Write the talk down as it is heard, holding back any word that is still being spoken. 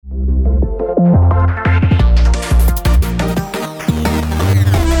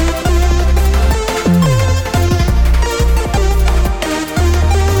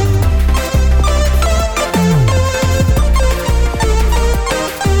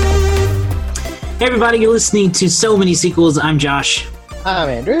Hey everybody, you're listening to So Many Sequels. I'm Josh. I'm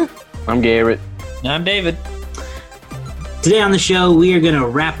Andrew. I'm Garrett. I'm David. Today on the show, we are going to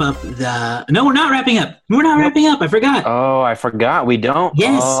wrap up the... No, we're not wrapping up. We're not wrapping up. I forgot. Oh, I forgot. We don't?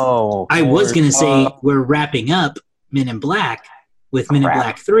 Yes. Oh, I was going to say we're wrapping up Men in Black with Men in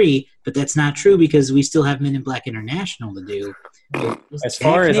Black 3, but that's not true because we still have Men in Black International to do. As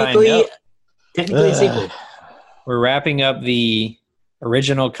far as I know. Technically a sequel. We're wrapping up the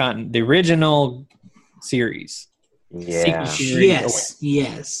original series. Yeah.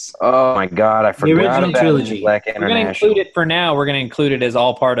 Yes. Oh my God, I forgot original about trilogy. Black We're going to International. include it for now. We're going to include it as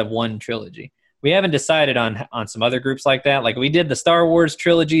all part of one trilogy. We haven't decided on some other groups like that. Like we did the Star Wars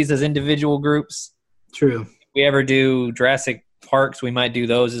trilogies as individual groups. True. If we ever do Jurassic Parks, we might do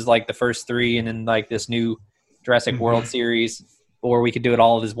those as like the first three and then like this new Jurassic World series. Or we could do it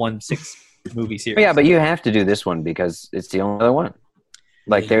all as one 6-movie series. Yeah, but you have to do this one because it's the only other one.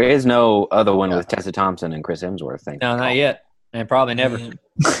 Like, there is no other one with Tessa Thompson and Chris Hemsworth. No, not yet. And probably never.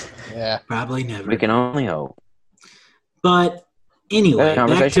 Yeah. Probably never. We can only hope. But anyway,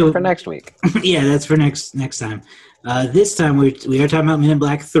 Conversation for next week. Yeah, that's for next time. This time we are talking about Men in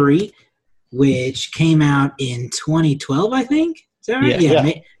Black 3, which came out in 2012, I think. Is that right? Yeah.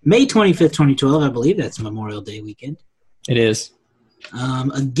 May 25th, 2012. I believe that's Memorial Day weekend. It is.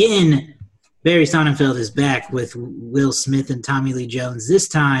 Again, Barry Sonnenfeld is back with Will Smith and Tommy Lee Jones. This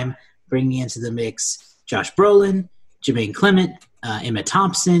time, bringing into the mix Josh Brolin, Jermaine Clement, Emma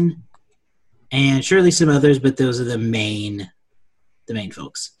Thompson, and surely some others, but those are the main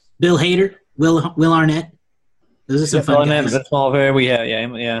folks. Bill Hader, Will Arnett. Those are some fun guys. That's all we have.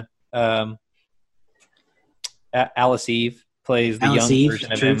 Yeah. Alice Eve plays the young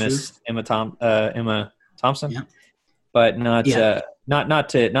version of Emma Thompson, yeah. But not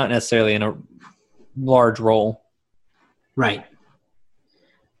necessarily in a large role. Right.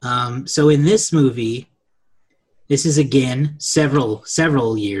 So in this movie, this is again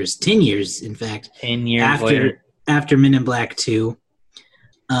several years, 10 years, in fact. 10 years later. After Men in Black 2.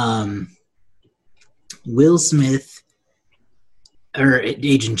 Will Smith, or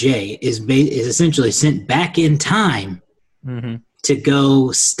Agent J, is essentially sent back in time to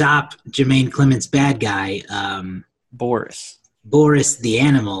go stop Jermaine Clement's bad guy, Boris the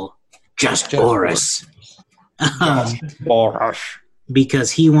animal. Just Boris. Boris.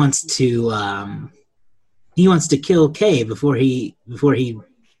 Because he wants to kill Kay before he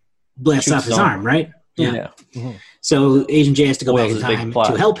blasts Shoots off his arm, right? Yeah. Mm-hmm. So Agent J has to go back in time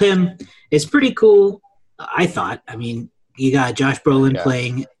to help him. It's pretty cool, I thought. I mean, you got Josh Brolin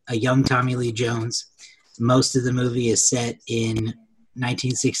playing a young Tommy Lee Jones. Most of the movie is set in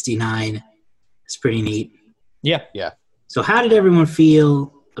 1969. It's pretty neat. Yeah. So how did everyone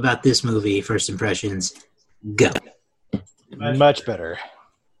feel about this movie, first impressions? Go. Much better.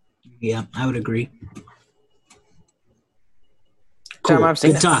 Yeah, I would agree. Time Cool. I've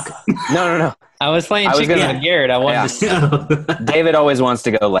seen Good it. talk. No. I was playing chicken with Garrett. I wanted to. David always wants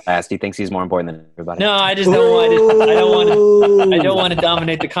to go last. He thinks he's more important than everybody. No, I just don't want. I don't want to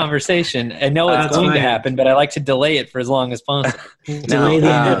dominate the conversation. I know it's going to happen, but I like to delay it for as long as possible. Delay the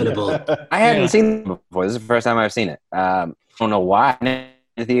inevitable. I hadn't seen it before. This is the first time I've seen it. I don't know why in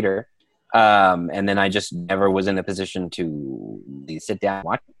the theater. And then I just never was in a position to sit down and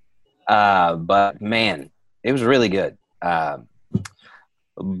watch it. But man, it was really good.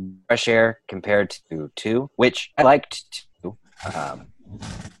 Fresh air compared to 2, which I liked 2.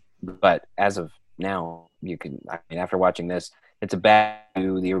 But as of now, after watching this, it's a back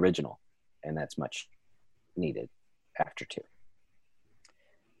to the original, and that's much needed after 2.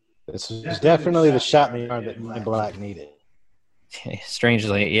 This is definitely the shot in the arm that Men in Black needed.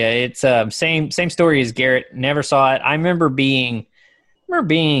 Strangely, yeah, it's same story as Garrett. Never saw it. I remember being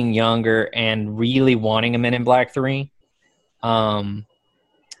younger and really wanting a Men in Black 3.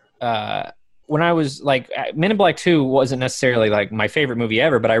 When I was like, Men in Black 2 wasn't necessarily like my favorite movie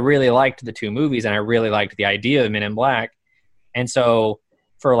ever, but I really liked the 2 movies and I really liked the idea of Men in Black. And so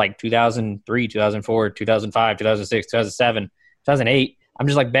for like 2003, 2004, 2005, 2006, 2007, 2008, I'm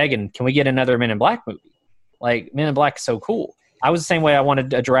just like begging, can we get another Men in Black movie? Like, Men in Black is so cool. I was the same way. I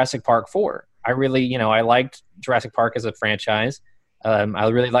wanted a Jurassic Park 4. I really, I liked Jurassic Park as a franchise. I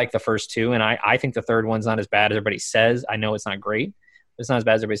really liked the first 2, and I think the third one's not as bad as everybody says. I know it's not great. It's not as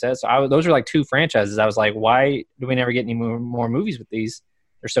bad as everybody says. So those are like 2 franchises. I was like, why do we never get any more movies with these?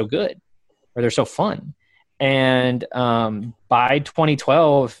 They're so good, or they're so fun. And by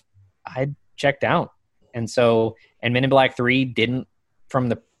 2012, I checked out. And Men in Black 3 didn't, from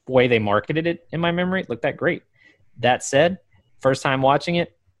the way they marketed it in my memory, look that great. That said, first time watching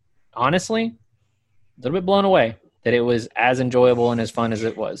it, honestly, a little bit blown away. that it was as enjoyable and as fun as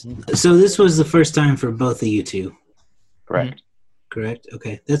it was. So this was the first time for both of you two, Correct. correct?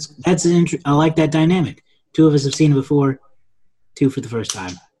 Okay, that's I like that dynamic. Two of us have seen it before, two for the first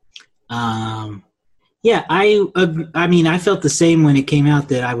time. Yeah, I mean, I felt the same when it came out,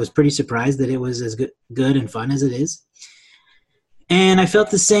 that I was pretty surprised that it was as good and fun as it is. And I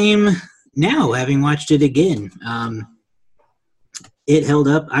felt the same now, having watched it again. It held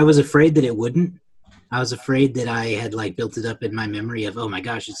up. I was afraid that it wouldn't. I was afraid that I had built it up in my memory of, oh my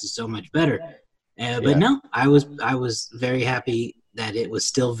gosh, this is so much better. But no, I was very happy that it was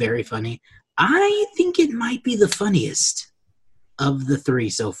still very funny. I think it might be the funniest of the three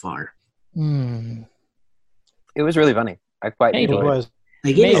so far. It was really funny. I quite Hey, enjoyed It it. was.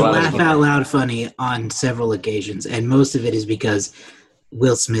 It is Amazing. laugh out loud funny on several occasions, and most of it is because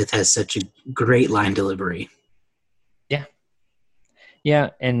Will Smith has such a great line delivery.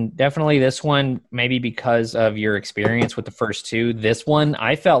 Yeah, and definitely this one, maybe because of your experience with the first two, this one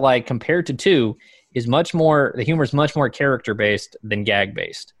I felt like compared to two is the humor is much more character based than gag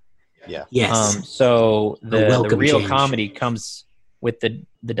based. Yeah. Yes. So the welcome real change. comedy comes with the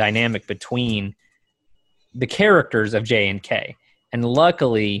dynamic between the characters of J and K. And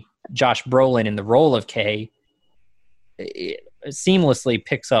luckily, Josh Brolin in the role of K seamlessly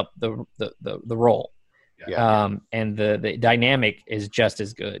picks up the role. Yeah. And the dynamic is just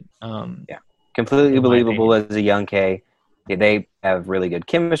as good. Completely in my believable as a young K. They have really good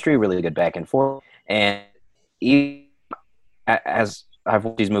chemistry, really good back and forth. And as I've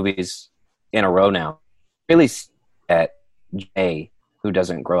watched these movies in a row now, really see that Jay, who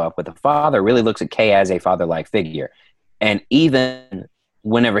doesn't grow up with a father, really looks at K as a father-like figure. And even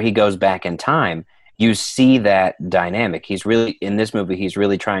whenever he goes back in time, you see that dynamic. In this movie, he's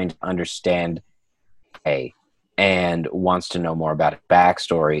really trying to understand K and wants to know more about his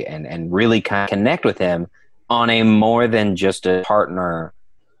backstory and really kind of connect with him on a more than just a partner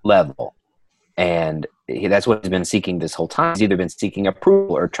level. And that's what he's been seeking this whole time. He's either been seeking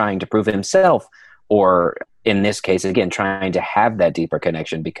approval or trying to prove himself, or in this case, again, trying to have that deeper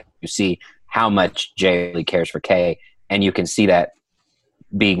connection, because you see how much Jay really cares for Kay, and you can see that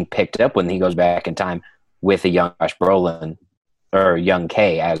being picked up when he goes back in time with a young Josh Brolin, or young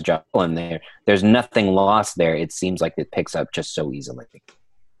Kay as Josh Brolin there. There's nothing lost there. It seems like it picks up just so easily.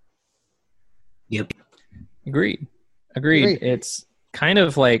 Yep. Agreed. It's kind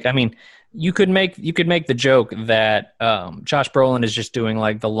of like, I mean, you could make the joke that Josh Brolin is just doing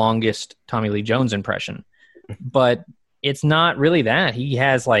the longest Tommy Lee Jones impression, but it's not really that. He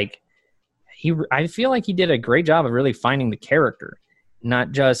has I feel like he did a great job of really finding the character,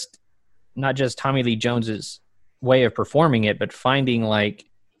 not just Tommy Lee Jones's way of performing it, but finding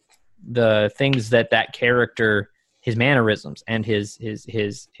the things that character, his mannerisms and his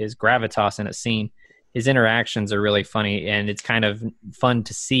gravitas in a scene. His interactions are really funny, and it's kind of fun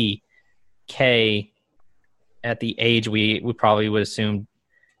to see Kay at the age we probably would assume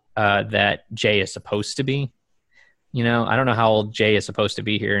that Jay is supposed to be. I don't know how old Jay is supposed to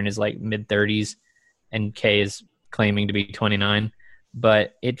be here in his mid-30s, and Kay is claiming to be 29,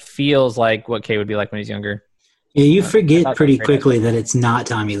 but it feels like what Kay would be like when he's younger. Yeah, you forget pretty great quickly that it's not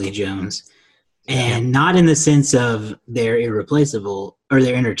Tommy Lee Jones, and not in the sense of they're irreplaceable or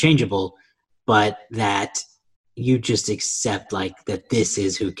they're interchangeable, but that you just accept that this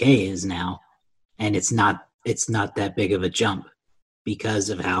is who Kay is now, and it's not that big of a jump because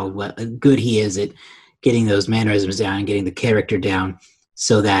of how good he is at getting those mannerisms down and getting the character down,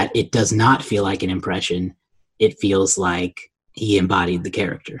 so that it does not feel like an impression. It feels like he embodied the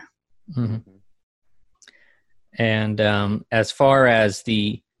character. Mm-hmm. And as far as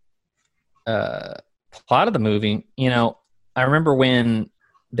the plot of the movie, I remember when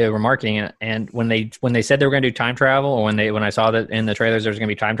they were marketing it, and when they said they were going to do time travel, or when I saw that in the trailers there was going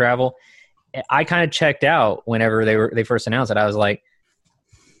to be time travel, I kind of checked out whenever they first announced it. I was like,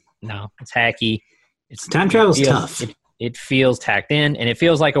 no, it's hacky. Time travel's tough. It feels tacked in, and it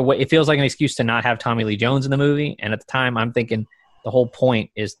feels like an excuse to not have Tommy Lee Jones in the movie. And at the time, I'm thinking the whole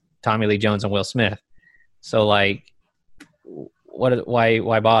point is Tommy Lee Jones and Will Smith. So why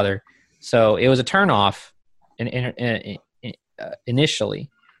bother? So it was a turnoff initially.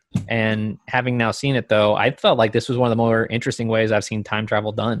 And having now seen it, though, I felt like this was one of the more interesting ways I've seen time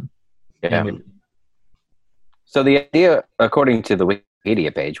travel done. Yeah. So the idea, according to the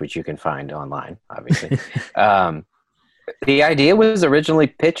Wikipedia page, which you can find online, obviously, the idea was originally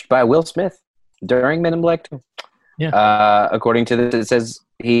pitched by Will Smith during Men in Black 2. Yeah. According to this, it says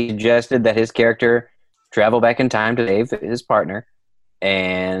he suggested that his character travel back in time to save his partner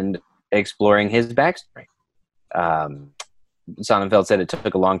and exploring his backstory. Sonnenfeld said it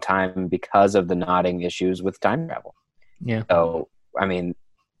took a long time because of the nodding issues with time travel. Yeah. So, I mean,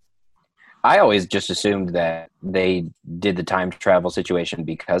 I always just assumed that they did the time travel situation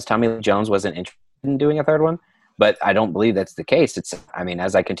because Tommy Lee Jones wasn't interested in doing a third one, but I don't believe that's the case. I mean,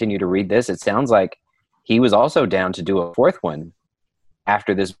 as I continue to read this, it sounds like he was also down to do a fourth one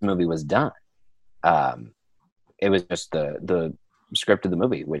after this movie was done. It was just the script of the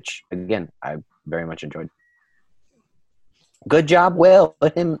movie, which again, I very much enjoyed. Good job, Will.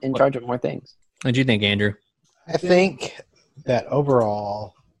 Put him in charge of more things. What do you think, Andrew? I think that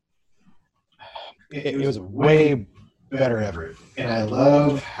overall, it was a way better effort, and I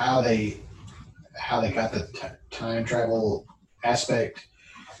love how they got the time travel aspect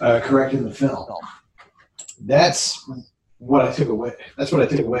correct in the film. That's what I took away. That's what I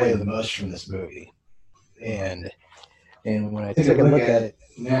took away the most from this movie, and when I take a look at it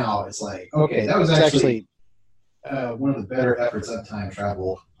now, it's like, okay, that was actually one of the better efforts of time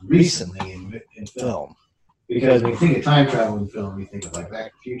travel recently in film. Because when you think of time travel in film, you think of like Back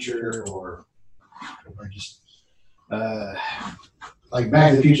to the Future or just like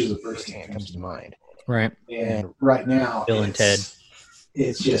Back to the Future is the first thing that comes to mind. Right. And right now, Bill and Ted.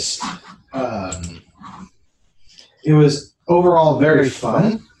 It's just it was overall very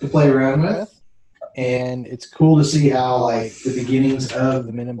fun to play around with, and it's cool to see how like the beginnings of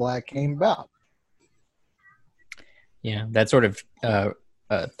the Men in Black came about. Yeah, that sort of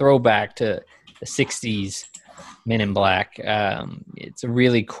throwback to the 60s Men in Black. It's a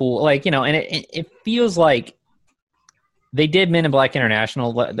really cool, like, you know, and it feels like they did Men in Black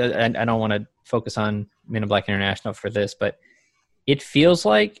International. I don't want to focus on Men in Black International for this, but it feels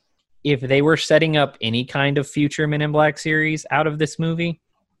like if they were setting up any kind of future Men in Black series out of this movie,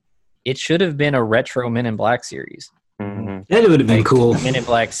 it should have been a retro Men in Black series. Mm-hmm. That would have been cool. Men in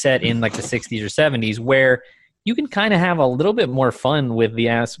Black set in like the 60s or 70s, where you can kind of have a little bit more fun with the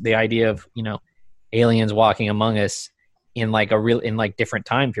idea of, you know, aliens walking among us in like different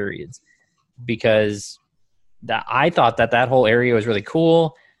time periods, because I thought that whole area was really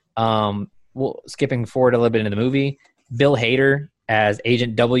cool. Skipping forward a little bit into the movie, Bill Hader as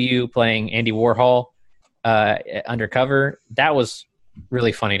Agent W playing Andy Warhol undercover, that was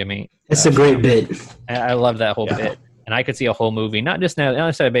really funny to me. It's a great bit. I love that whole bit, and I could see a whole movie not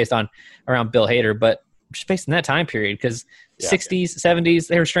necessarily based around Bill Hader, but just based in that time period, because 60s, 70s,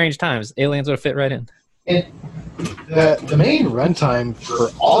 they were strange times. Aliens would have fit right in. And the main runtime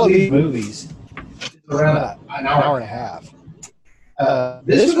for all of these movies is around an hour and a half.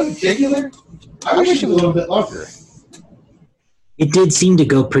 This one in particular, I wish it was a little bit longer. It did seem to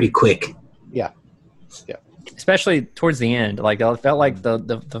go pretty quick. Yeah. Especially towards the end. Like, it felt like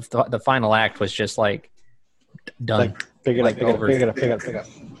the final act was just like done. Like, pick it up.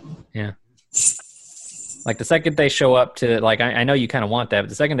 Yeah. Like the second they show up to, like, I know you kind of want that, but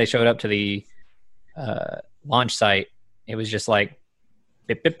the second they showed up to the launch site, it was just like,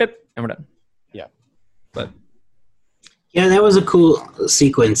 bip, bip, bip, and we're done. Yeah. But yeah, that was a cool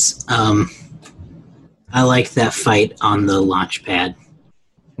sequence. I liked that fight on the launch pad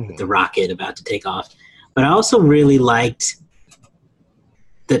with the rocket about to take off. But I also really liked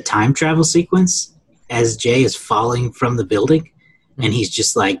the time travel sequence as Jay is falling from the building. And he's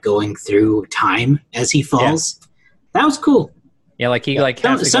just like going through time as he falls. Yeah. That was cool. Yeah, like he like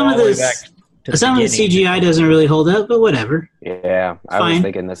some of the CGI doesn't really hold up, but whatever. Yeah, I was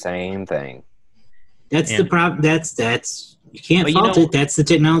thinking the same thing. That's the problem. That's you can't fault it. That's the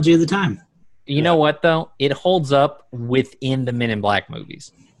technology of the time. You know what though? It holds up within the Men in Black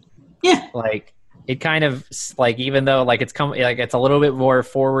movies. Yeah, like it kind of like, even though like it's a little bit more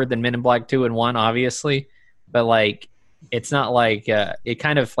forward than Men in Black 2 and 1, obviously, but like. It's not like it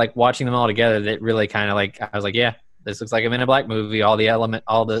kind of like watching them all together that really kind of like I was like, yeah, this looks like a Men in Black movie. All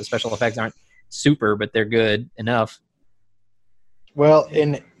the special effects aren't super, but they're good enough. Well,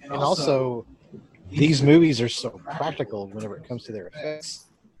 and also these movies are so practical whenever it comes to their effects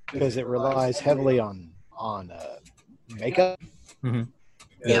because it relies heavily on makeup. Mm-hmm.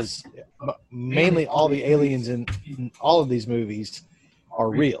 Because mainly all the aliens in all of these movies are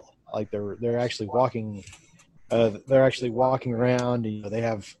real. Like they're actually walking. They're actually walking around. You know, they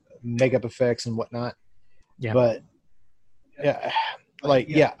have makeup effects and whatnot. Yeah. But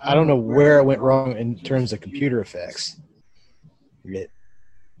I don't know where it went wrong in terms of computer effects.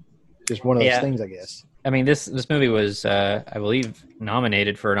 Just one of those things, I guess. I mean, this movie was, I believe,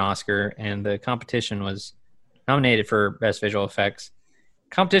 nominated for an Oscar, and the competition was nominated for Best Visual Effects.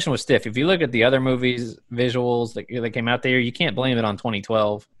 Competition was stiff. If you look at the other movies' visuals that came out there, you can't blame it on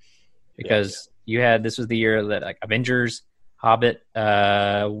 2012 because this was the year that like Avengers, Hobbit,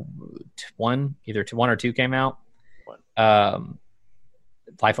 either one or two came out.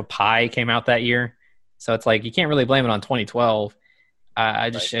 Life of Pi came out that year. So it's like you can't really blame it on 2012.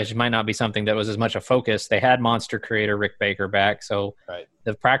 It just might not be something that was as much a focus. They had monster creator Rick Baker back, so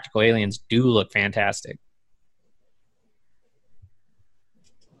the practical aliens do look fantastic.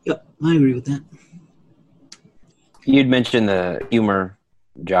 Yep, I agree with that. You'd mentioned the humor,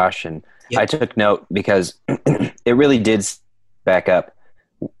 Josh, and I took note because it really did back up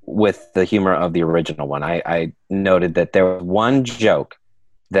with the humor of the original one. I noted that there was one joke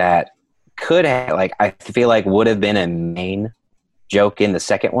that could have, like, I feel like would have been a main joke in the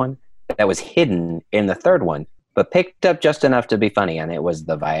second one that was hidden in the third one, but picked up just enough to be funny, and it was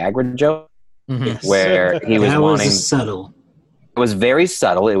the Viagra joke, Yes. where he was wanting. Subtle. It was very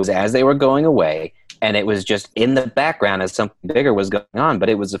subtle. It was as they were going away, and it was just in the background as something bigger was going on. But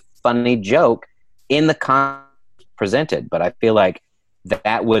it was a funny joke in the context presented. But I feel like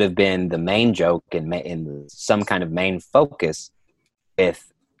that would have been the main joke in some kind of main focus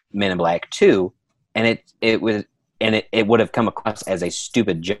with Men in Black 2, and it would have come across as a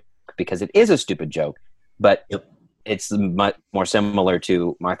stupid joke because it is a stupid joke, but it's much more similar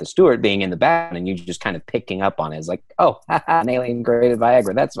to Martha Stewart being in the background and you just kind of picking up on it. It's like, oh, an alien created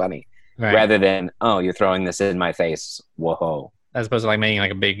Viagra. That's funny. Right. Rather than, oh, you're throwing this in my face. Whoa. As opposed to like making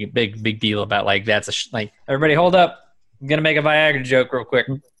like a big deal about like, that's like, everybody hold up. I'm going to make a Viagra joke real quick.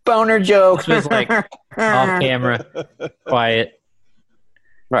 Boner joke. Just like off camera, quiet.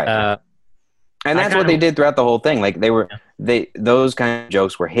 Right. And that's what they did throughout the whole thing. Like those kind of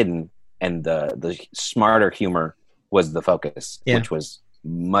jokes were hidden, and the smarter humor was the focus, which was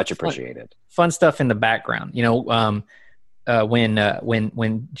much appreciated. Fun stuff in the background. You know,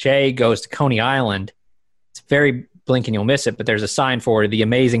 when Jay goes to Coney Island, it's very blink and you'll miss it, but there's a sign for the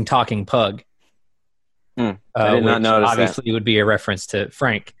amazing talking pug. I did not notice obviously that. Would be a reference to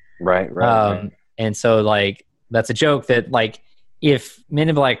Frank. Right. And so like that's a joke that like if Men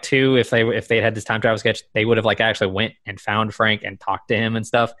in Black 2, if they had this time travel sketch, they would have like actually went and found Frank and talked to him and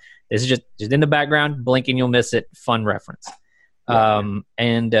stuff. This is just in the background, blink and you'll miss it. Fun reference. This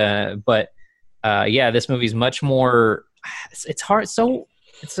movie's much more. It's hard. So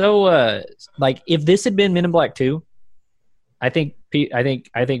like if this had been Men in Black 2, I think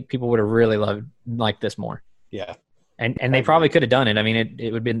people would have really liked this more. Yeah. And they probably could have done it. I mean,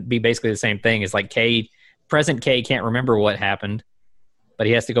 it would be basically the same thing. It's like present K can't remember what happened, but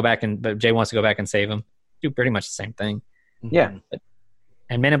he has to go back but Jay wants to go back and save him. Do pretty much the same thing. Yeah.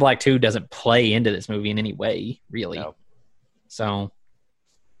 And Men in Black 2 doesn't play into this movie in any way, really. No. So.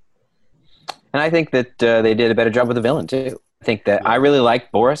 And I think that they did a better job with the villain, too. I think that I really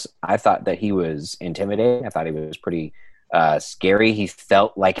liked Boris. I thought that he was intimidating. I thought he was pretty scary. He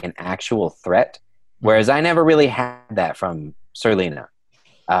felt like an actual threat, whereas I never really had that from Serlina.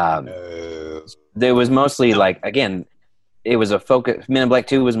 There was mostly like, again, it was a focus. Men in Black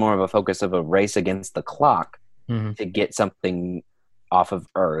 2 was more of a focus of a race against the clock to get something off of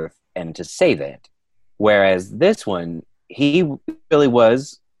Earth and to save it. Whereas this one, he really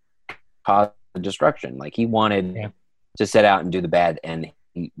was cause of destruction. Like he wanted to set out and do the bad, and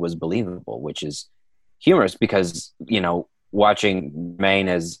he was believable, which is humorous because, you know, watching Maine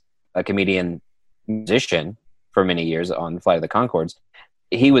as a comedian musician for many years on Flight of the Conchords,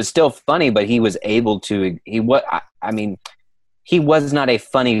 he was still funny, but he was able to, he was not a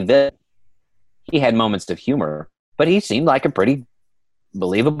funny villain. He had moments of humor, but he seemed like a pretty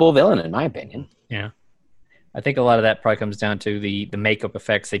believable villain, in my opinion. Yeah. I think a lot of that probably comes down to the makeup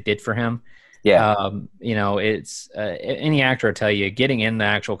effects they did for him. Yeah. You know, it's any actor will tell you getting in the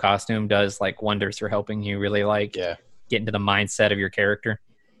actual costume does like wonders for helping you really like get into the mindset of your character.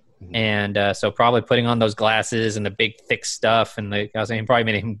 Mm-hmm. And so probably putting on those glasses and the big thick stuff and I was saying probably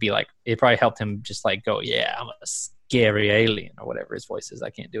made him be like, it probably helped him just like go, yeah, I'm a scary alien or whatever his voice is. I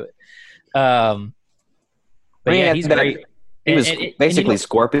can't do it. But yeah, he's great. He was basically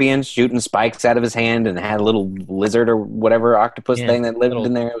Scorpion shooting spikes out of his hand and had a little lizard or whatever octopus thing that lived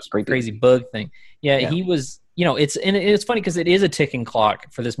in there. It was creepy. Crazy bug thing. Yeah, he was, you know, it's funny because it is a ticking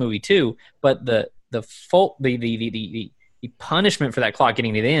clock for this movie too, but the punishment for that clock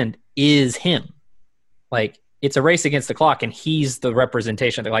getting to the end is him. Like it's a race against the clock and he's the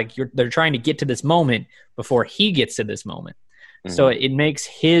representation. They're trying to get to this moment before he gets to this moment. Mm-hmm. So it makes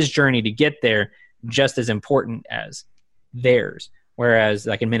his journey to get there just as important as theirs. Whereas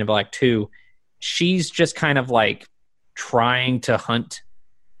like in Men in Black 2, she's just kind of like trying to hunt.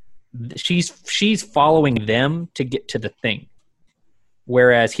 She's following them to get to the thing.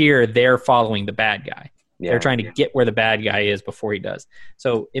 Whereas here they're following the bad guy. They're trying to get where the bad guy is before he does.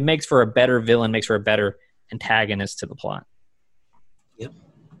 So it makes for a better villain, makes for a better antagonist to the plot. Yep.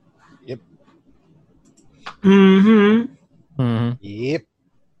 Mm-hmm. Mm-hmm. Yep.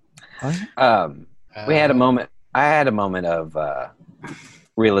 We had a moment. I had a moment of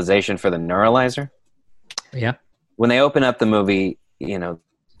realization for the neuralizer. Yeah. When they open up the movie, I don't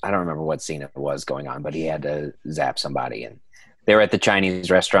remember what scene it was going on, but he had to zap somebody, and they were at the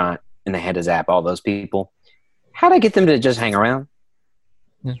Chinese restaurant, and they had to zap all those people. How'd I get them to just hang around?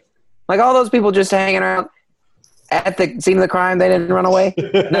 Yeah. Like all those people just hanging around at the scene of the crime, they didn't run away.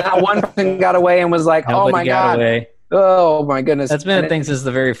 Not one person got away and was like, Nobody "Oh my got God, away. oh my goodness." That's been a thing since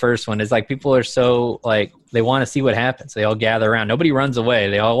the very first one. Is like people are so like they want to see what happens. They all gather around. Nobody runs away.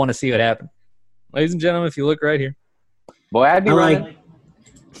 They all want to see what happens. Ladies and gentlemen, if you look right here. Boy, I'd be running.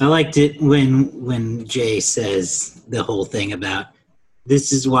 I liked it when Jay says the whole thing about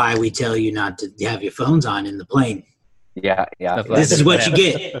this is why we tell you not to have your phones on in the plane. Yeah. Stuff like This is that. what you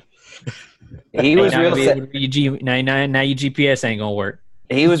get. He was real. Now your GPS ain't gonna work.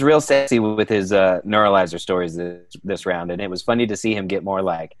 He was real sexy with his neuralizer stories this round, and it was funny to see him get more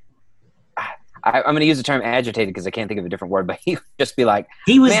like. I'm going to use the term agitated because I can't think of a different word, but he would just be like,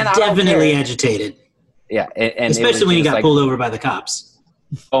 He was "Man, I don't definitely care." agitated, Yeah, and especially when he got like, pulled over by the cops.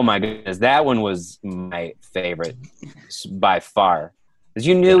 Oh my goodness, that one was my favorite by far. Because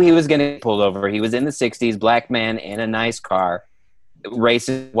you knew he was going to get pulled over. He was in the 60s, black man in a nice car,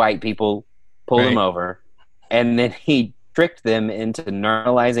 racist white people pulled him over, and then he tricked them into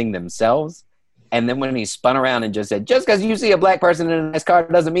neuralizing themselves. And then when he spun around and just said, "Just because you see a black person in a nice car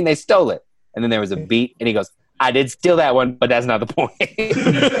doesn't mean they stole it." And then there was a beat, and he goes, "I did steal that one, but that's not the point."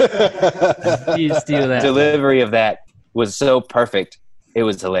 You steal that. Delivery of that was so perfect. It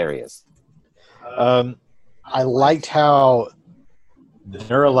was hilarious. I liked how the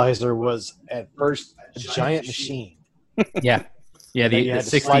neuralizer was at first a giant machine. Yeah. Yeah, That the you had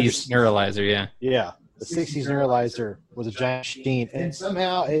to slide 60s neuralizer, yeah. Yeah, the 60s neuralizer was a giant machine, and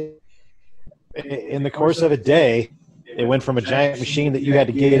somehow in the course of a day, it went from a giant machine that you had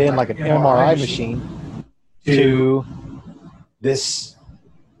to get in like an MRI machine to this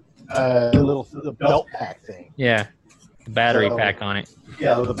little belt pack thing. Yeah. The battery So- pack on it.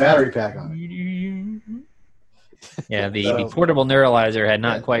 Yeah, with a battery pack on it. Yeah, the portable neuralizer had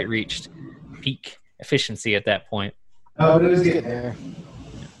not quite reached peak efficiency at that point. Oh, but it was getting there.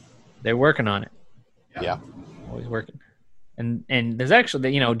 They're working on it. Yeah. Always working. And there's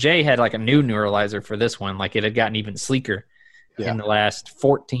actually, Jay had like a new neuralizer for this one. Like it had gotten even sleeker in the last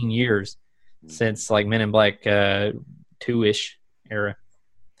 14 years since like Men in Black 2-ish era.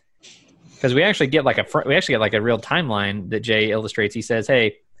 Because we actually get like a real timeline that Jay illustrates. He says,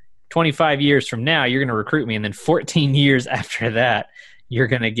 "Hey, 25 years from now, you're going to recruit me, and then 14 years after that, you're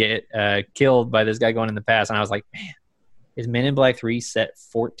going to get killed by this guy going in the past." And I was like, "Man, is Men in Black 3 set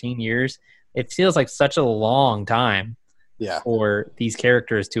 14 years? It feels like such a long time for these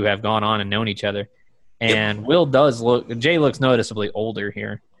characters to have gone on and known each other." And Jay looks noticeably older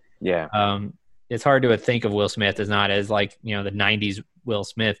here. Yeah. It's hard to think of Will Smith as not as like, the 90s Will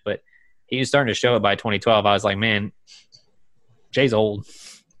Smith, but he was starting to show it by 2012. I was like, man, Jay's old.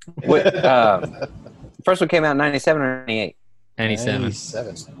 First one came out in 97 or 98?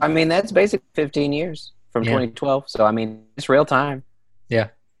 97. I mean, that's basically 15 years from 2012. So, I mean, it's real time. Yeah.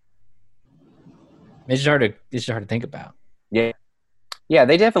 It's just hard to think about. Yeah. Yeah,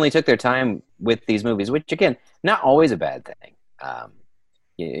 they definitely took their time with these movies, which, again, not always a bad thing.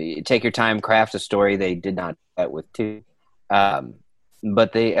 You take your time, craft a story. They did not do that with 2.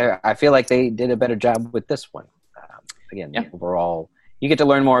 But I feel like they did a better job with this one. Overall, you get to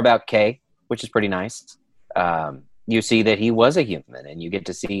learn more about Kay, which is pretty nice. You see that he was a human, and you get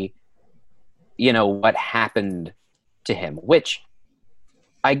to see, what happened to him, which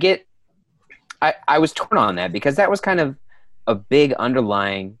I get. I was torn on that because that was kind of a big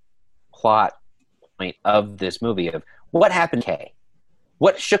underlying plot point of this movie of what happened to Kay.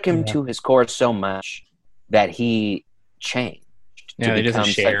 What shook him to his core so much that he changed to become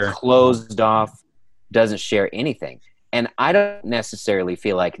like closed off, doesn't share anything. And I don't necessarily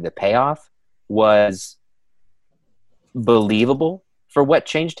feel like the payoff was believable for what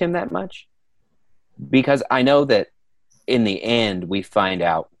changed him that much. Because I know that in the end, we find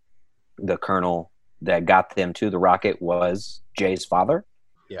out the colonel that got them to the rocket was Jay's father,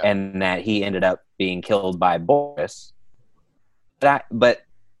 and that he ended up being killed by Boris. But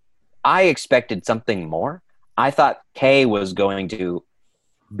I expected something more. I thought Kay was going to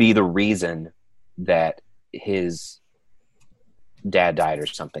be the reason that his dad died or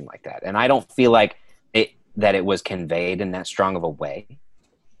something like that. And I don't feel like it was conveyed in that strong of a way.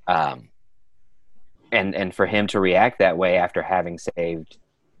 And for him to react that way after having saved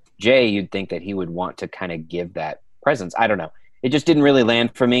Jay, you'd think that he would want to kind of give that presence. I don't know. It just didn't really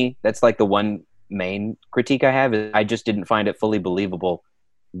land for me. That's like the one main critique I have. Is I just didn't find it fully believable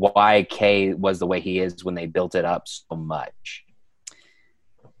why K was the way he is when they built it up so much.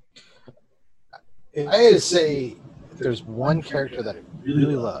 If I had to say there's one character that I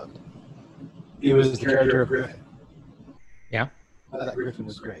really loved, it was the character of Griffin. Yeah. I thought Griffin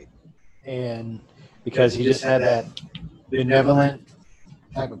was great. And because he just had that benevolent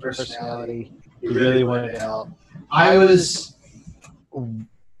type of personality, he really wanted to help. I was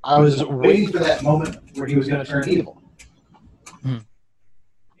waiting for that moment where he was going to turn evil.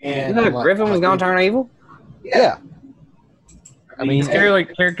 And You know, Griffin was going to turn evil? Yeah. I mean,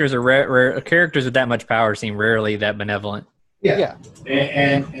 Characters are rare. Characters with that much power seem rarely that benevolent. yeah.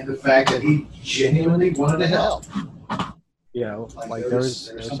 And the fact that he genuinely wanted to help. You know, like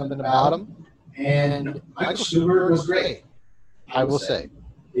there's something about him. And Michael Stuhlbarg was great. I will say,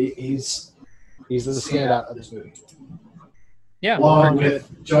 he's the standout of this movie. Yeah, Along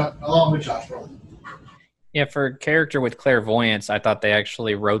with Josh Brolin. Yeah, for a character with clairvoyance, I thought they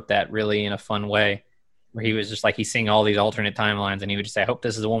actually wrote that really in a fun way, where he was just like, he's seeing all these alternate timelines, and he would just say, I hope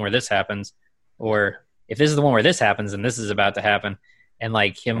this is the one where this happens, or if this is the one where this happens, then this is about to happen. And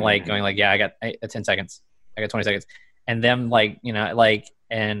like him like going like, yeah, I got 10 seconds. I got 20 seconds. And them like, you know, like,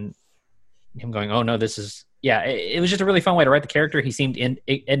 and him going, oh no, this is, yeah, it was just a really fun way to write the character. He seemed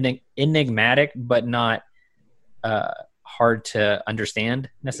enigmatic, but not hard to understand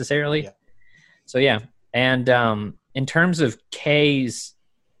necessarily. Yeah. So yeah. And in terms of Kay's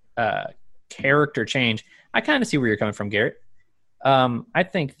character change, I kind of see where you're coming from, Garrett. I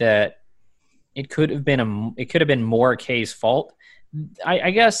think that it could have been more Kay's fault.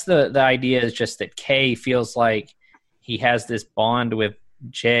 I guess the idea is just that Kay feels like he has this bond with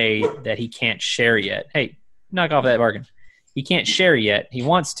Jay that he can't share yet. Hey, knock off that bargain. He can't share yet. He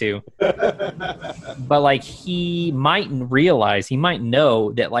wants to. But like he might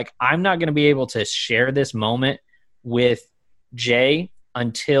know that like I'm not going to be able to share this moment with Jay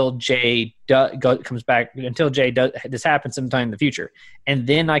until Jay comes back, until Jay does this happens sometime in the future. And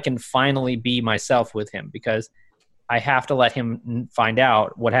then I can finally be myself with him because I have to let him find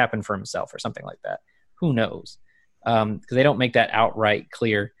out what happened for himself or something like that. Who knows? Because they don't make that outright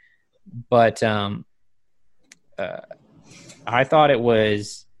clear. But I thought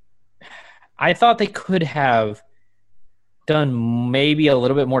they could have done maybe a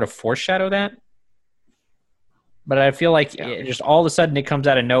little bit more to foreshadow that. But I feel like it just all of a sudden it comes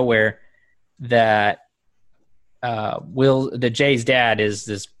out of nowhere that Jay's dad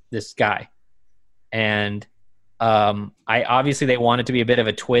is this guy. And obviously they want it to be a bit of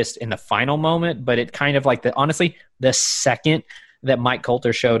a twist in the final moment, but it kind of like honestly, the second that Mike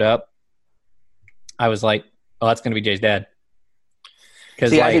Coulter showed up, I was like, oh, that's going to be Jay's dad.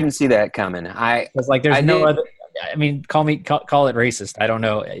 See, I didn't see that coming. Because like there's no other. I mean, call it racist. I don't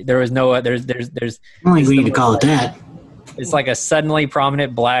know. There was no. There's. I don't think we need to call it that. It's like a suddenly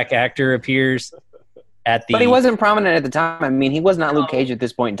prominent black actor appears at the. But he wasn't prominent at the time. I mean, he was not Luke Cage at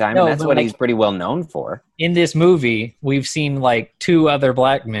this point in time, and that's what he's pretty well known for. In this movie, we've seen like 2 other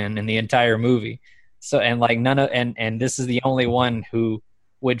black men in the entire movie. So and like none of and this is the only one who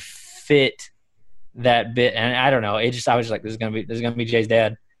would fit that bit. And I don't know. I was just like, this is gonna be Jay's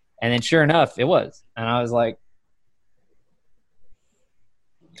dad. And then sure enough, it was. And I was like,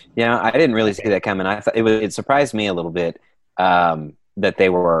 yeah, I didn't really see that coming. I thought it surprised me a little bit that they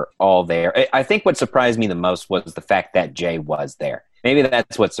were all there. I think what surprised me the most was the fact that Jay was there. Maybe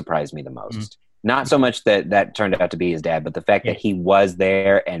that's what surprised me the most. Mm-hmm. Not so much that turned out to be his dad, but the fact that he was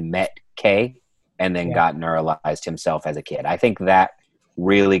there and met Kay and then got neuralized himself as a kid. I think that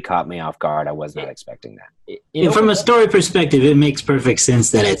really caught me off guard. I was not expecting that. From a story perspective, it makes perfect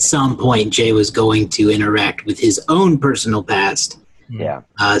sense that at some point Jay was going to interact with his own personal past. Yeah.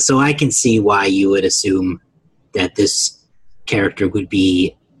 So I can see why you would assume that this character would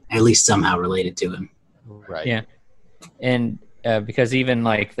be at least somehow related to him. Right. Yeah. And because even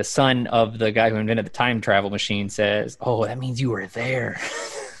like the son of the guy who invented the time travel machine says, oh, that means you were there.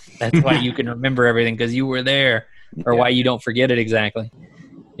 That's why you can remember everything, because you were there. Or why you don't forget it exactly.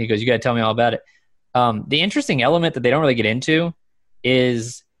 He goes, you got to tell me all about it. The interesting element that they don't really get into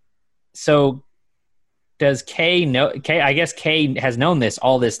is, so does Kay know? I guess Kay has known this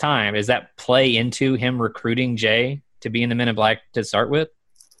all this time. Does that play into him recruiting Jay to be in the Men in Black to start with?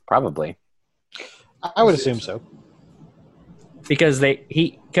 Probably. I would assume so. Because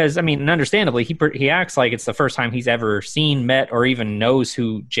I mean, understandably, he acts like it's the first time he's ever seen, met, or even knows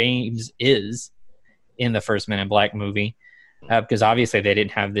who James is in the first Men in Black movie, because obviously they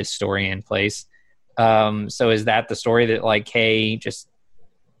didn't have this story in place. So is that the story that like Kay just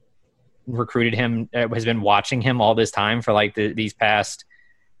recruited him, has been watching him all this time for like these past,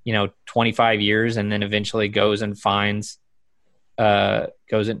 25 years, and then eventually goes and finds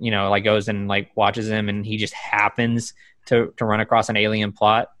goes and like watches him, and he just happens to run across an alien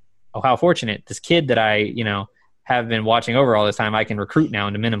plot. Oh, how fortunate! This kid that I have been watching over all this time, I can recruit now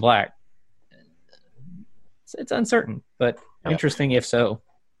into Men in Black. It's uncertain, but interesting if so.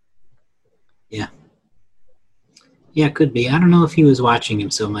 Yeah, it could be. I don't know if he was watching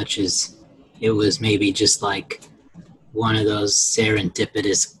him so much as it was maybe just like one of those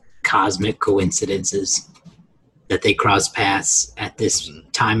serendipitous cosmic coincidences that they cross paths at this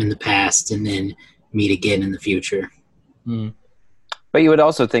time in the past and then meet again in the future. But you would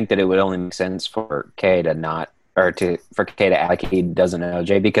also think that it would only make sense for Kay to act like he doesn't know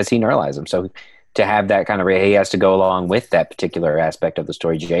Jay because he neuralized him. So to have that kind of, he has to go along with that particular aspect of the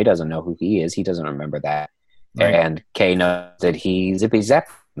story. Jay doesn't know who he is. He doesn't remember that. Right. And Kay knows that he zippy zapped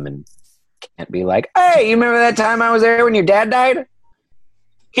him and can't be like, hey, you remember that time I was there when your dad died?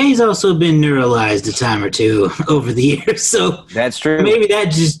 Kay's also been neuralized a time or two over the years, so that's true. Maybe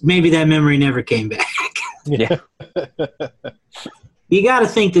that memory never came back. Yeah. You got to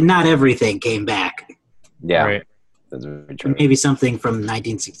think that not everything came back. Yeah. Right. That's very true. Maybe something from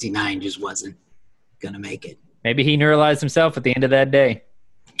 1969 just wasn't going to make it. Maybe he neuralized himself at the end of that day.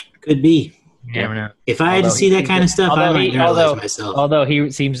 Could be. You never know. If I had to see that kind of stuff, I might neuralize myself. Although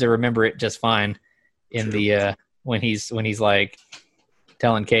he seems to remember it just fine in the when he's like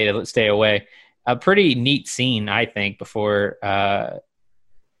telling Kay to stay away. A pretty neat scene, I think, before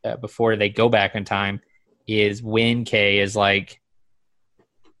they go back in time is when Kay is like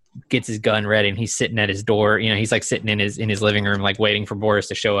gets his gun ready and he's sitting at his door. He's like sitting in his living room, like waiting for Boris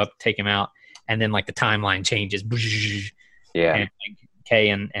to show up, take him out, and then like the timeline changes. Yeah. And like, Kay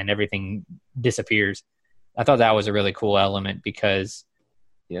and everything disappears. I thought that was a really cool element because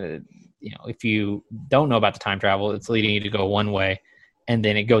if you don't know about the time travel, it's leading you to go one way and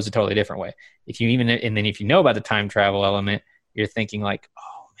then it goes a totally different way. If you know about the time travel element, you're thinking like,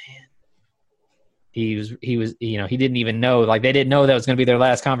 oh man, he was he didn't even know, like they didn't know that was going to be their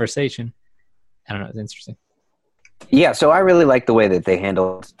last conversation. I don't know. It's interesting. Yeah. So I really like the way that they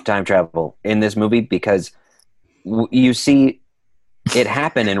handled time travel in this movie because you see it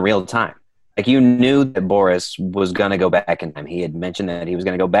happen in real time. Like you knew that Boris was going to go back in time. He had mentioned that he was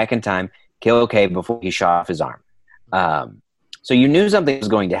going to go back in time, kill Kay before he shot off his arm. So you knew something was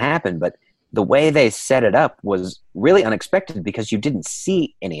going to happen, but the way they set it up was really unexpected because you didn't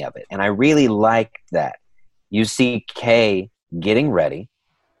see any of it. And I really liked that. You see Kay getting ready,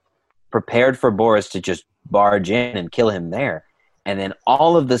 prepared for Boris to just barge in and kill him there. And then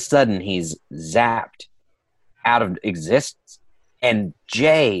all of a sudden he's zapped out of existence. And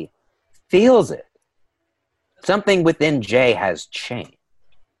Jay feels it. Something within Jay has changed.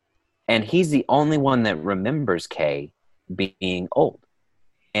 And he's the only one that remembers Kay being old.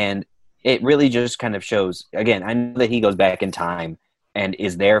 And it really just kind of shows, again, I know that he goes back in time and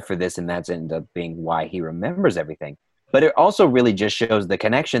is there for this, and that's ended up being why he remembers everything. But it also really just shows the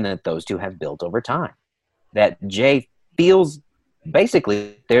connection that those two have built over time. That Jay feels,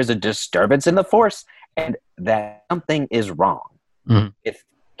 basically, there's a disturbance in the Force, and that something is wrong with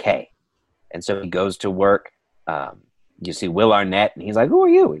Kay. And so he goes to work. You see Will Arnett, and he's like, who are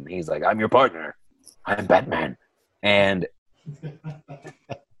you? And he's like, I'm your partner. I'm Batman. And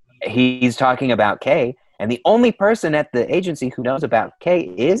he's talking about Kay, and the only person at the agency who knows about Kay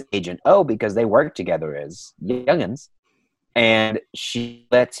is Agent O because they work together as youngins. And she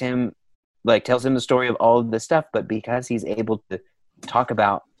lets him, like, tells him the story of all of this stuff, but because he's able to talk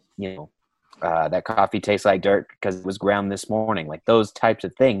about, that coffee tastes like dirt because it was ground this morning, like those types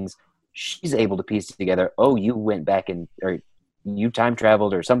of things, she's able to piece together, oh, you went back or you time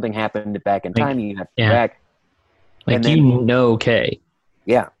traveled or something happened back in time, you have to go back. Like, and then, Kay.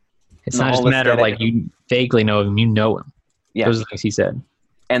 Yeah. It's not just a matter of, like, you vaguely know him, you know him. Yeah. Those are the things he said.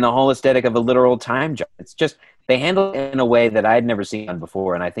 And the whole aesthetic of a literal time jump. It's just, they handle it in a way that I'd never seen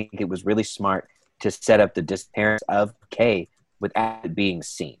before, and I think it was really smart to set up the disappearance of Kay without it being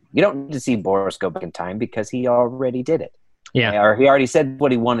seen. You don't need to see Boris go back in time because he already did it. Yeah. Or he already said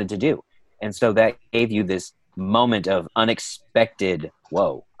what he wanted to do. And so that gave you this moment of unexpected,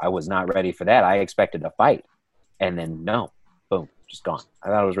 whoa, I was not ready for that. I expected a fight. And then, no, boom, just gone. I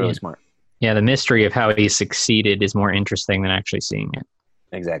thought it was really smart. Yeah, the mystery of how he succeeded is more interesting than actually seeing it.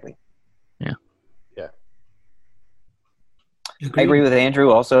 Exactly. Yeah. Yeah. I agree with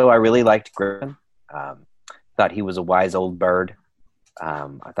Andrew. Also, I really liked Griffin. Thought he was a wise old bird.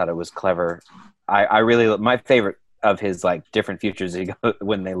 I thought it was clever. I really, my favorite of his, like, different futures,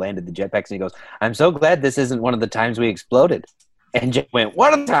 when they landed the jetpacks, and he goes, I'm so glad this isn't one of the times we exploded. And Jay went,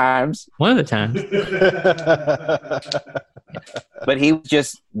 one of the times. One of the times. But he was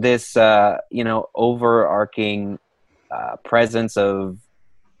just this, overarching presence of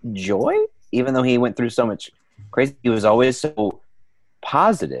joy, even though he went through so much crazy. He was always so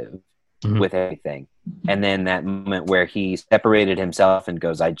positive with everything. And then that moment where he separated himself and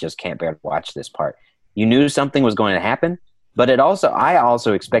goes, I just can't bear to watch this part. You knew something was going to happen, but I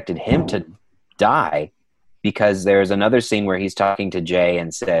also expected him to die, because there's another scene where he's talking to Jay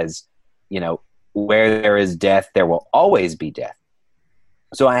and says, where there is death, there will always be death.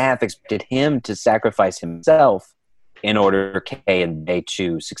 So I half expected him to sacrifice himself in order for Kay and Jay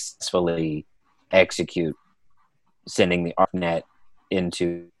to successfully execute sending the ArcNet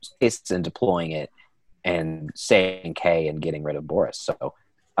into space and deploying it and saving Kay and getting rid of Boris. So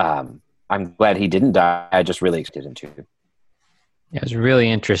I'm glad he didn't die. I just really expected him to. Yeah, it was really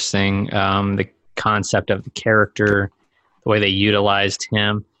interesting. The concept of the character, the way they utilized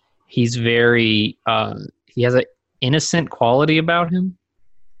him. He's very, he has an innocent quality about him.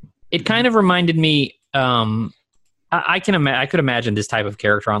 It kind of reminded me, I could imagine this type of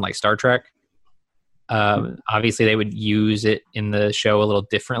character on like Star Trek. Obviously they would use it in the show a little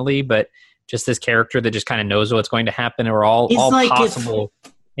differently, but just this character that just kind of knows what's going to happen, or all like possible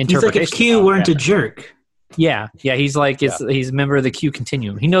interpretations. He's like if Q weren't a jerk. Yeah. He's like he's a member of the Q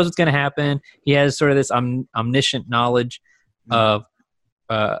continuum. He knows what's going to happen. He has sort of this omniscient knowledge of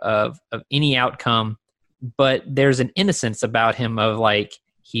any outcome, but there's an innocence about him of like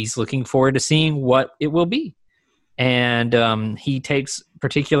he's looking forward to seeing what it will be, and he takes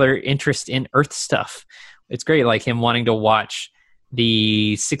particular interest in Earth stuff. It's great, like him wanting to watch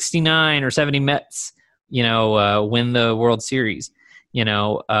the 69 or 70 Mets, win the World Series.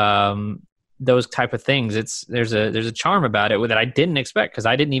 Those type of things. There's a charm about it that I didn't expect, because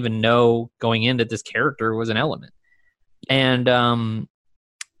I didn't even know going in that this character was an element. And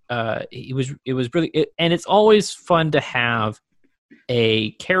it was really, and it's always fun to have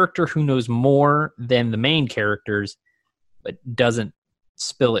a character who knows more than the main characters, but doesn't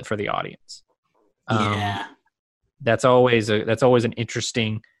spill it for the audience. Yeah, that's always an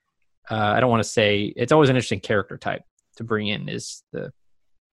interesting. I don't want to say it's always an interesting character type to bring in. Is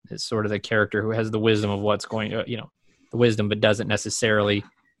sort of the character who has the wisdom of what's going, the wisdom, but doesn't necessarily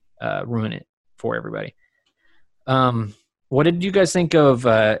ruin it for everybody. What did you guys think of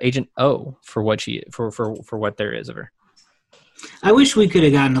Agent O for what for what there is of her? I wish we could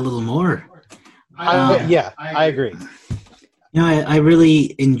have gotten a little more. I agree. I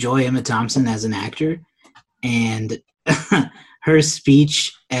really enjoy Emma Thompson as an actor, and her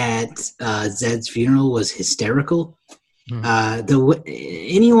speech at Zed's funeral was hysterical.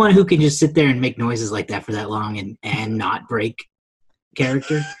 Anyone who can just sit there and make noises like that for that long and not break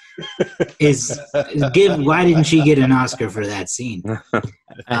character why didn't she get an Oscar for that scene?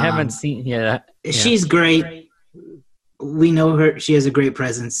 I haven't seen. Yeah, she's great. We know her. She has a great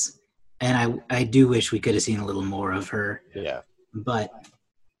presence, and I do wish we could have seen a little more of her. Yeah, but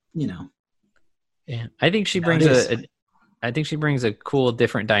yeah, I think she brings a cool,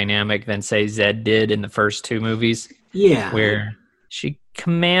 different dynamic than say Zed did in the first two movies. Yeah, where she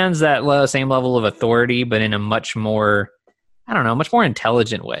commands that same level of authority, but in a much more, much more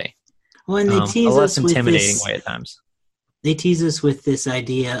intelligent way. Well, and they tease a less us intimidating with way at times. They tease us with this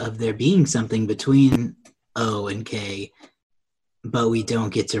idea of there being something between O and K, but we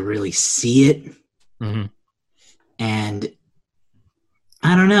don't get to really see it. Mm-hmm. And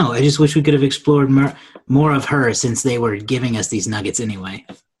I don't know. I just wish we could have explored more of her, since they were giving us these nuggets anyway.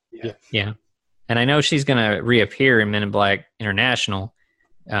 Yeah. And I know she's going to reappear in Men in Black International,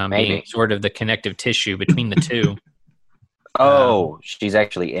 being sort of the connective tissue between the two. She's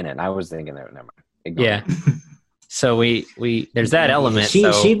actually in it. I was thinking that. Never mind. Yeah. So we there's that element.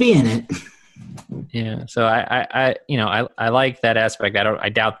 She'd be in it. Yeah. So I like that aspect. I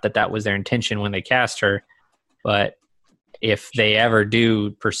doubt that was their intention when they cast her, but if they ever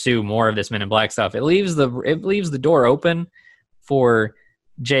do pursue more of this Men in Black stuff, it leaves the door open for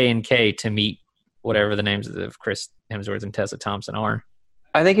J and K to meet whatever the names of Chris Hemsworth and Tessa Thompson are.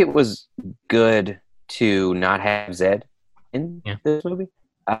 I think it was good to not have Zed in this movie.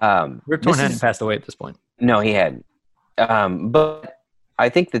 Rip Torn hadn't passed away at this point. No, he hadn't. But I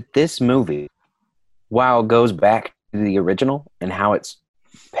think that this movie, while it goes back to the original and how it's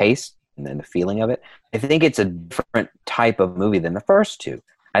paced and then the feeling of it, I think it's a different type of movie than the first two.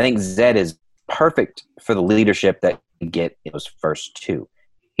 I think Zed is perfect for the leadership that you get in those first two.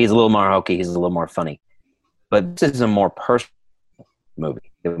 He's a little more hokey. He's a little more funny. But this is a more personal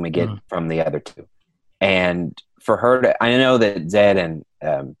movie than we get from the other two. And for her to, I know that Zed and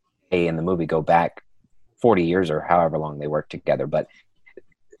A in the movie go back 40 years or however long they worked together, but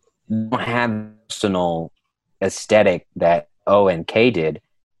don't have personal aesthetic that O and K did,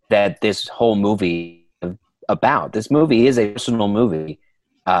 that this whole movie about. This movie is a personal movie,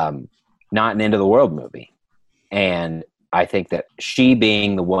 not an end of the world movie. And I think that she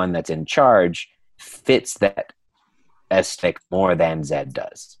being the one that's in charge fits that aesthetic more than Zed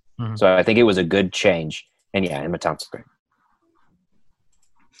does. Mhm. So I think it was a good change. And yeah, Emma Thompson's great.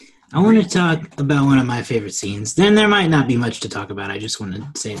 I want to talk about one of my favorite scenes. Then there might not be much to talk about. I just want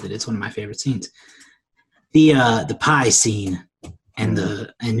to say that it's one of my favorite scenes. The pie scene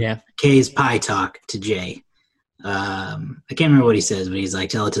and Kay's pie talk to Jay. I can't remember what he says, but he's like,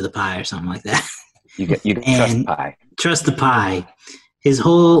 "Tell it to the pie" or something like that. You can trust Pie. Trust the pie. His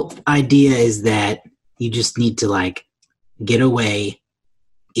whole idea is that you just need to like get away,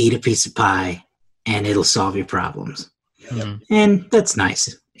 eat a piece of pie, and it'll solve your problems. Mhm. And that's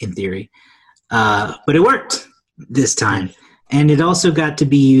nice in theory. But it worked this time. And it also got to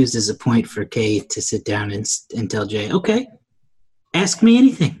be used as a point for Kay to sit down and tell Jay, okay, ask me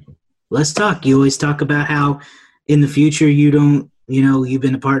anything. Let's talk. You always talk about how in the future you've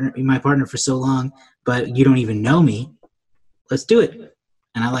been my partner for so long, but you don't even know me. Let's do it.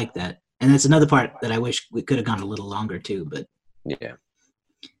 And I like that. And that's another part that I wish we could have gone a little longer too, but Yeah.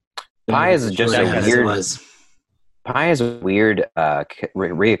 Pie is just a as it weird. was. Pie is a weird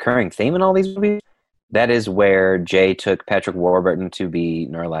reoccurring theme in all these movies. That is where Jay took Patrick Warburton to be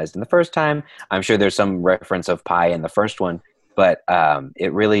neuralized in the first time. I'm sure there's some reference of pie in the first one, but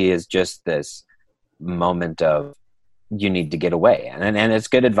it really is just this moment of you need to get away. And it's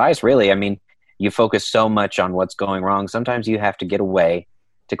good advice, really. I mean, you focus so much on what's going wrong. Sometimes you have to get away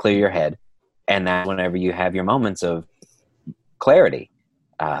to clear your head. And that's whenever you have your moments of clarity.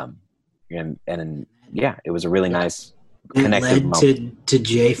 And yeah, it was a really nice It connective led moment. to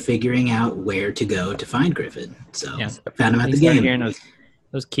Jay figuring out where to go to find Griffin. So Yeah. found him at He the started game. hearing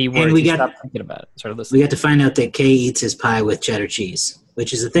those keywords. And we he got- stopped thinking about it. Sort of We listening. got to find out that Kay eats his pie with cheddar cheese,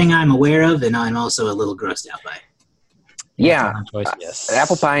 which is a thing I'm aware of, and I'm also a little grossed out by. Yeah, Choice. Yes.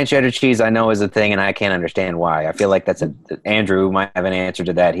 apple pie and cheddar cheese I know is a thing, and I can't understand why. I feel like that's Andrew might have an answer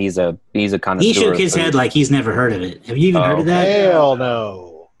to that. He's a connoisseur. He shook of his food. head like he's never heard of it. Have you even heard of that? Hell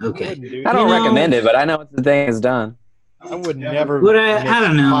no. Okay. I wouldn't do I don't You know- recommend it, but I know it's the thing is done. I would never. But I mix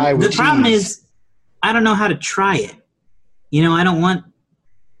don't know. pie The with problem cheese. is, I don't know how to try it. I don't want.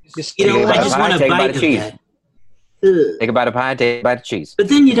 Just Take a I bite of just pie, want a take a bite bite of of cheese. that. Ugh. Take a bite of pie, take a bite of cheese. But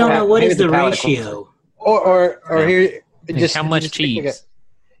then you don't know what Maybe is the the palate ratio. or Yeah. here. And Just how much just take like a- cheese?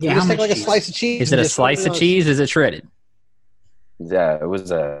 Yeah, just how take much like a cheese? slice of cheese. Is it and a just put slice of on- cheese? Is it shredded? It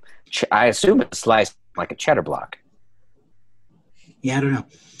was I assume it's sliced like a cheddar block. Yeah, I don't know.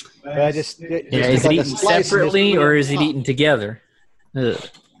 But I just, Yeah, is it like a eaten slice and just separately put or on is it top. eaten together? Ugh.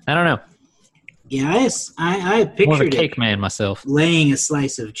 I don't know. Yeah, I More of a pictured cake it man myself. laying a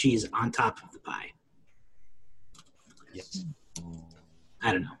slice of cheese on top of the pie. Yes.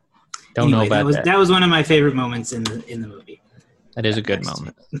 I don't know. Don't know about that. that. Was one of my favorite moments in the movie. That is a good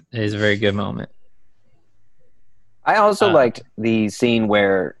moment. It is a very good moment. I also Uh, liked the scene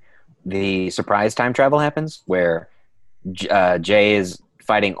where the surprise time travel happens, where Jay is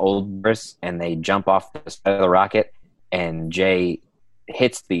fighting Old Boris, and they jump off the side of the rocket, and Jay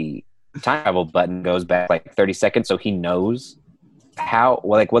hits the time travel button, goes back like 30 seconds, so he knows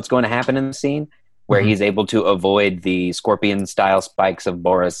what's going to happen in the scene, where Mhm. he's able to avoid the scorpion-style spikes of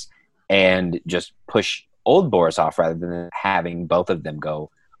Boris and just push Old Boris off rather than having both of them go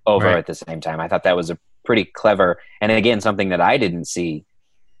over Right. at the same time. I thought that was a pretty clever, and again, something that I didn't see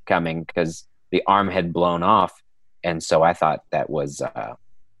coming because the arm had blown off, and so I thought that was, a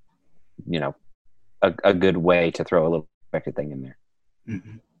good way to throw a little expected thing in there.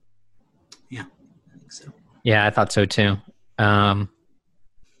 Mm-hmm. Yeah, I think so. Yeah, I thought so too.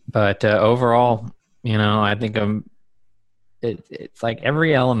 But overall, I think it's like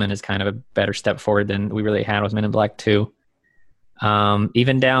every element is kind of a better step forward than we really had with Men in Black 2.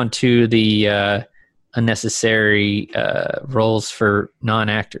 Even down to the unnecessary roles for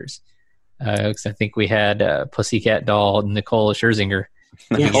non-actors. 'Cause I think we had Pussycat Doll, Nicole Scherzinger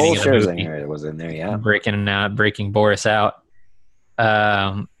Yeah. Nicole beginning of the movie. Scherzinger was in there, yeah. breaking Boris out.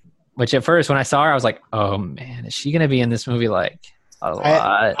 Which at first when I saw her, I was like, oh man, is she going to be in this movie like a lot?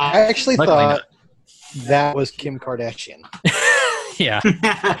 I actually Luckily thought that was Kim Kardashian. Yeah.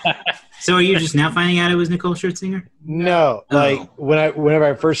 So are you just now finding out it was Nicole Scherzinger? No, Oh. like whenever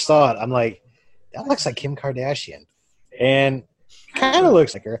I first saw it, I'm like, that looks like Kim Kardashian, and kind of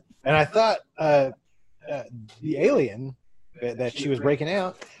looks like her. And I thought the alien that she was breaking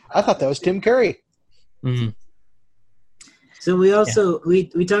out, I thought that was Tim Curry. Mhm. So we also we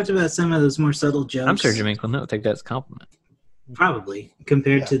talked about some of those more subtle jokes. I'm sure Jermaine will take that as a compliment. Probably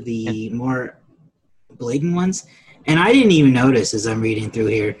compared Yeah. to the more blatant ones. And I didn't even notice as I'm reading through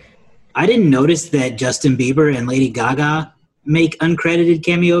here I didn't notice that Justin Bieber and Lady Gaga make uncredited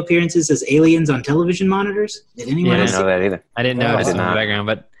cameo appearances as aliens on television monitors. Did anyone I else didn't know that either. I didn't No, I notice did in the not. background,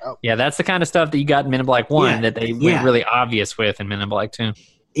 but Oh. yeah, that's the kind of stuff that you got in Men in Black 1 Yeah, that they yeah. went really obvious with in Men in Black 2.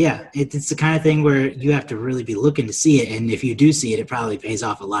 Yeah, it's the kind of thing where you have to really be looking to see it, and if you do see it, it probably pays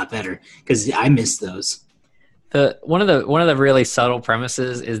off a lot better because I missed those. One of the really subtle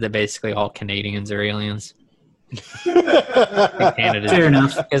premises is that basically all Canadians are aliens. Canada, Fair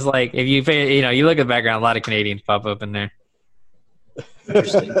enough. because like if you look at the background, a lot of Canadians pop up in there.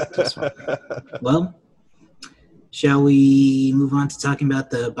 Interesting. Well, shall we move on to talking about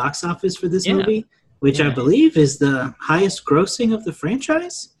the box office for this Yeah. movie, which I Yeah. believe is the highest grossing of the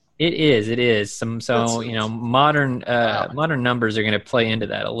franchise? It is. Modern numbers are going to play into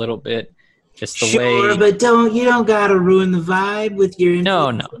that a little bit. Just the Sure, way. but you don't gotta ruin the vibe with your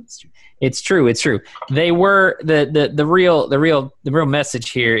No. It's true. They were the real message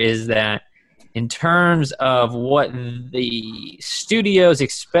here is that in terms of what the studios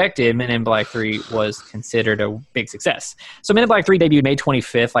expected, Men in Black 3 was considered a big success. So Men in Black 3 debuted May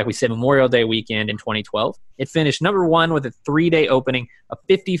 25th, like we said, Memorial Day weekend in 2012. It finished number 1 with a 3-day opening of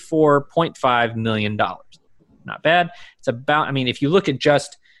 $54.5 million. Not bad. It's about, if you look at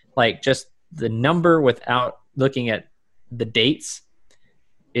just the number without looking at the dates,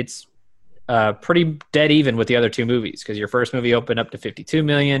 it's pretty dead even with the other two movies because your first movie opened up to 52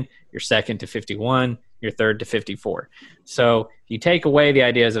 million, your second to 51, your third to 54. So if you take away the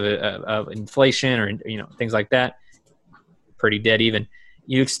ideas of inflation or things like that, pretty dead even.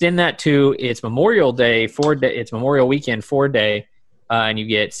 You extend that to its Memorial Day 4-day, its Memorial Weekend 4-day, and you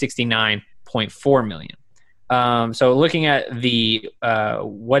get 69.4 million. So looking at the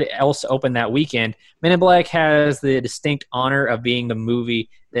what else opened that weekend, Men in Black has the distinct honor of being the movie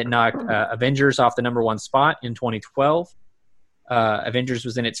that knocked Avengers off the number 1 spot in 2012. Avengers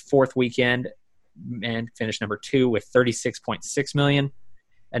was in its 4th weekend and finished number 2 with 36.6 million.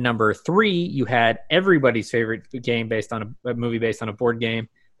 At number 3, you had everybody's favorite game based on a movie based on a board game,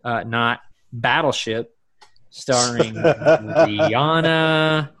 not Battleship, starring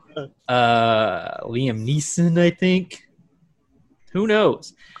Rihanna. Liam Neeson, I think. Who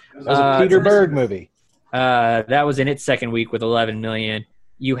knows? That was a Peter Berg movie. That was in its second week with 11 million.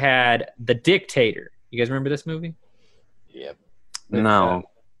 You had The Dictator. You guys remember this movie? Yep. No.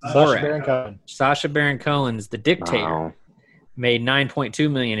 Sacha Baron Cohen. Sacha Baron Cohen's The Dictator No. made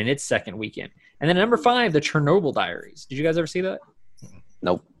 9.2 million in its second weekend. And then at number 5, The Chernobyl Diaries. Did you guys ever see that?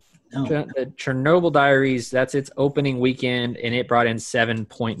 Nope. No. The Chernobyl Diaries, that's its opening weekend, and it brought in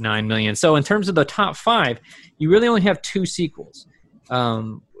 7.9 million. So in terms of the top 5, you really only have 2 sequels.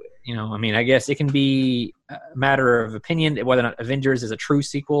 I guess it can be a matter of opinion whether or not Avengers is a true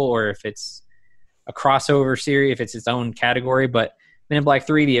sequel or if it's a crossover series, if it's its own category. But Men in Black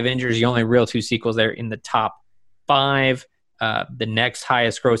 3, The Avengers, the only real 2 sequels there in the top 5. The next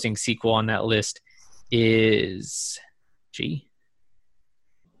highest grossing sequel on that list is the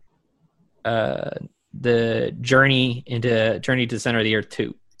Journey to the Center of the Earth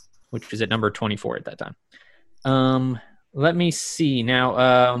 2, which was at number 24 at that time. Let me see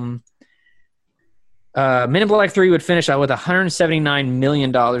now. Men in Black 3 would finish out with $179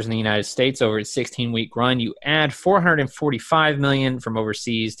 million in the United States over its 16-week run. You add $445 million from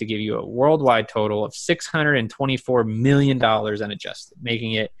overseas to give you a worldwide total of $624 million unadjusted,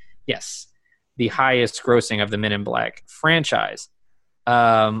 making it, yes, the highest grossing of the Men in Black franchise.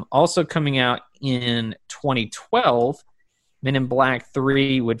 Also coming out in 2012, Men in Black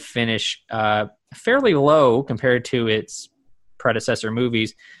 3 would finish fairly low compared to its predecessor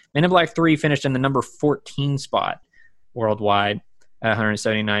movies. Men in Black 3 finished in the number 14 spot worldwide at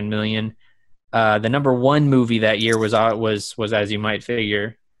 $179 million. The number 1 movie that year was as you might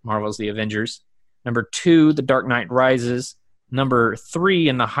figure, Marvel's The Avengers. Number 2, The Dark Knight Rises. Number 3,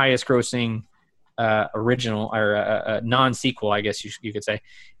 and the highest grossing original or non-sequel, I guess you could say,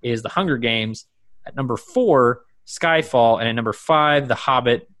 is The Hunger Games. At number 4, Skyfall, and at number 5, The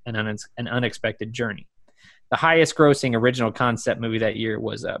Hobbit: An Unexpected Journey. The highest grossing original concept movie that year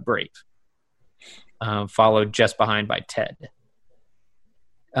was Brave, followed just behind by Ted.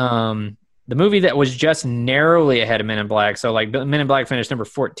 The movie that was just narrowly ahead of Men in Black, so like Men in Black finished number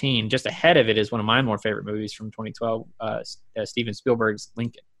 14, just ahead of it is one of my more favorite movies from 2012, Steven Spielberg's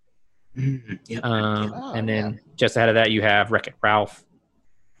Lincoln. Mm-hmm. Yep. And then just ahead of that, you have Wreck-It Ralph,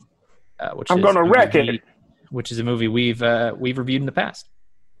 which is a movie we've reviewed in the past.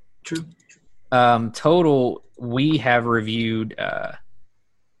 True. Total, we have reviewed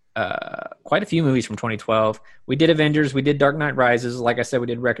quite a few movies from 2012. We did Avengers, we did Dark Knight Rises. Like I said, we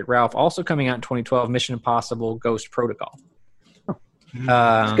did Wreck-It Ralph. Also coming out in 2012, Mission Impossible: Ghost Protocol. It's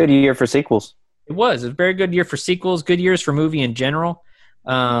a good year for sequels. It was a very good year for sequels, good years for movie in general.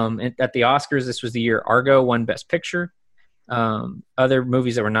 At the Oscars, this was the year Argo won Best Picture. Other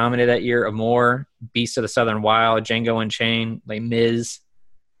movies that were nominated that year: Amour, Beasts of the Southern Wild, Django Unchained, Les Mis,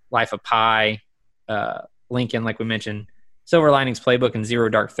 Life of Pi, Lincoln, like we mentioned, Silver Linings Playbook, and Zero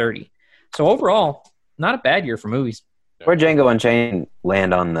Dark 30. So overall, not a bad year for movies. Where'd Django Unchained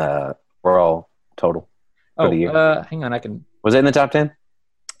land on the overall total for the year? Hang on, Was it in the top 10?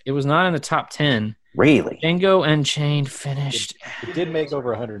 It was not in the top 10. Really? Django Unchained finished. It did make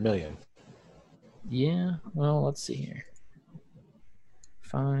over 100 million. Yeah, well, let's see here.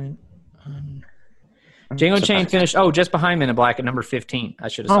 Fine. Django Unchained finished, just behind Men in Black at number 15. I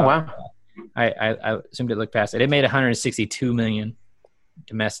should have saw wow. that. I assumed it looked past it. It made 162 million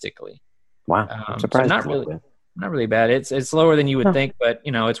domestically. Wow. I'm surprised. So not really bad. It's lower than you would think, but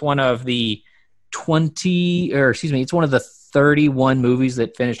it's one of the 31 movies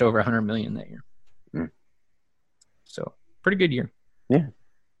that finished over 100 million that year. So pretty good year. Yeah,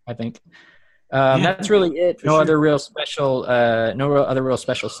 I think. That's really it. No other real special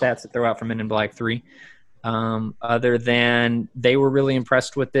stats to throw out from Men in Black 3. Other than they were really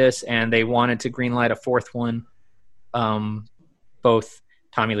impressed with this and they wanted to greenlight a fourth one. Both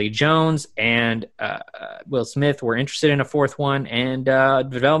Tommy Lee Jones and Will Smith were interested in a fourth one, and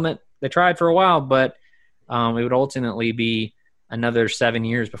development they tried for a while, but it would ultimately be another 7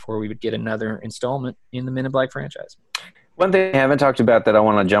 years before we would get another installment in the Men in Black franchise. One thing I haven't talked about that I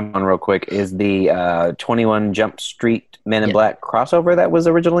want to jump on real quick is the 21 Jump Street Men in Black crossover that was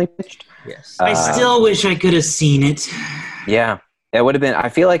originally pitched. Yes. I still wish I could have seen it. Yeah, it would have been. I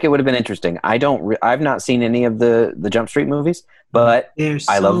feel like it would have been interesting. I've not seen any of the Jump Street movies, but They're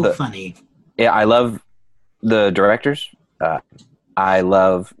so I love funny. Yeah, I love the directors. I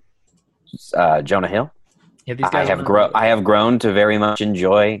love Jonah Hill. Yeah, these guys I have grown to very much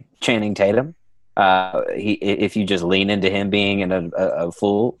enjoy Channing Tatum. If you just lean into him being a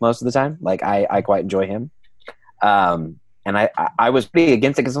fool most of the time, like I quite enjoy him. And I was pretty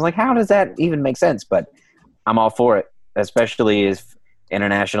against it because I was like, how does that even make sense? But I'm all for it, especially if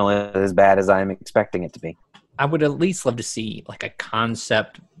international is as bad as I'm expecting it to be. I would at least love to see like a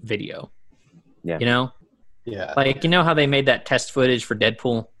concept video. Yeah. Yeah. Like, how they made that test footage for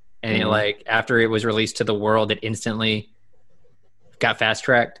Deadpool and it, after it was released to the world, it instantly got fast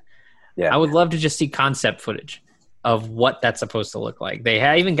tracked. Yeah. I would love to just see concept footage of what that's supposed to look like.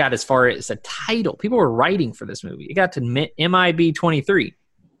 They even got as far as a title. People were writing for this movie. It got to MIB 23.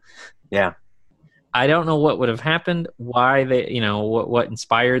 Yeah. I don't know what would have happened, why they, what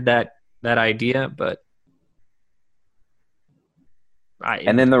inspired that idea, but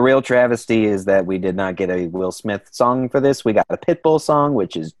and then the real travesty is that we did not get a Will Smith song for this. We got a Pitbull song,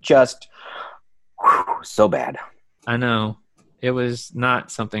 which is just so bad. I know. It was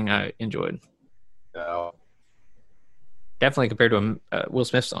not something I enjoyed. No. Definitely compared to a Will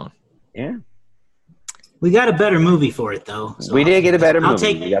Smith song. Yeah. We got a better movie for it, though. So we did get a better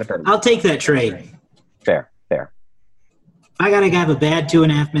movie. I'll take that trade. Fair. I gotta have a bad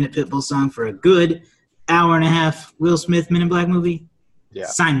 2.5-minute Pitbull song for a good hour and a half Will Smith Men in Black movie. Yeah.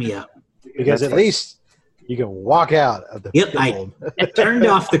 Sign me up. Because at least you can walk out of the Pitbull. I turned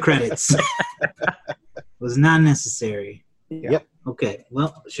off the credits. Was not necessary. Yep. Okay.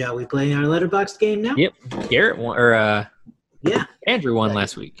 Well, shall we play our letterboxd game now? Yep. Garrett won, Andrew won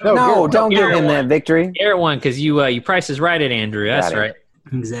last week. No, don't give him that victory. Garrett won because you Price is Right at Andrew. That's right.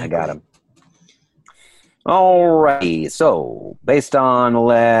 Exactly. I got him. Alrighty. So, based on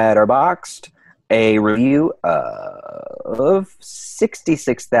Letterboxd, a review of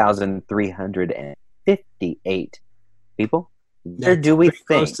 66,358 people. Where do we think?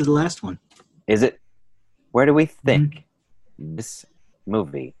 Close to the last one. Is it? Where do we think this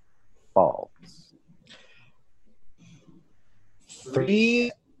movie falls?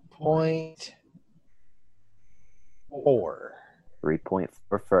 3.4. 3.4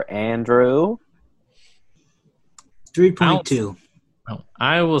 for Andrew. 3.2.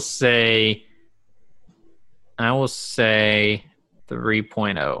 I will say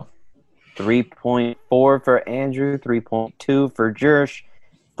 3.0. 3.4 for Andrew. 3.2 for Jersh.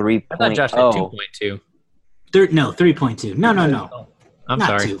 3.0. I thought Josh said 2.2. 3.2. No. I'm Not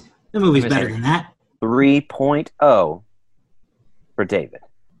sorry. 2. The movie's better than that. 3.0 for David.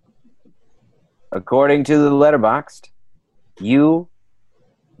 According to the Letterboxd, you,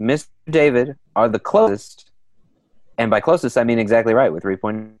 Mr. David, are the closest. And by closest, I mean exactly right with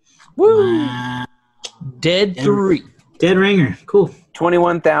 3.0. Woo! Dead 3. Dead ringer. Cool.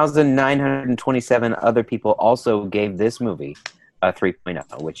 21,927 other people also gave this movie a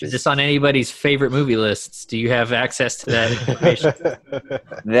 3.0, which Is is this on anybody's favorite movie lists? Do you have access to that information?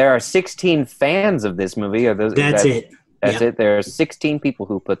 there are 16 fans of this movie. That's it. That's Yep. it. There are 16 people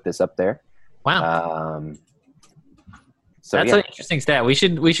who put this up there. Wow. So That's yeah. an interesting stat. We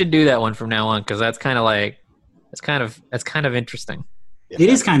should do that one from now on because that's kind of like that's kind of interesting. It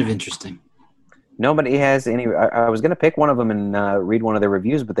is kind of interesting. Nobody has any. I was going to pick one of them and read one of their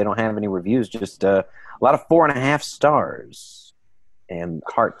reviews, but they don't have any reviews. Just a lot of 4.5 stars and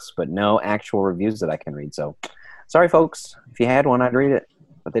hearts, but no actual reviews that I can read. So, sorry, folks. If you had one, I'd read it,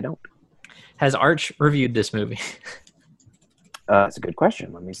 but they don't. Has Arch reviewed this movie? That's a good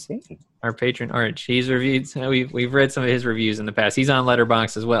question. Let me see. Our patron Arch, he's reviewed. We've read some of his reviews in the past. He's on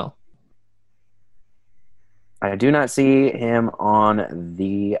Letterboxd as well. I do not see him on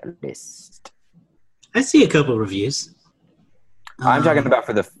the list. I see a couple reviews. I'm talking about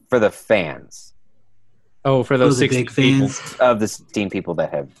for the fans. Oh, for those the 60 big fans. Of the 16 people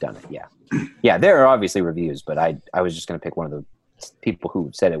that have done it, yeah. Yeah, there are obviously reviews, but I was just going to pick one of the people who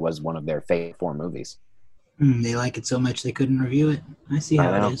said it was one of their favorite 4 movies. They like it so much they couldn't review it. I see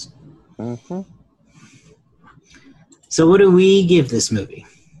how it is. Mm-hmm. So what do we give this movie?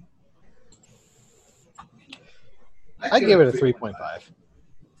 I give it a 3.5.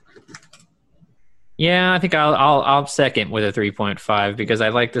 Yeah, I think I'll second with a 3.5 because I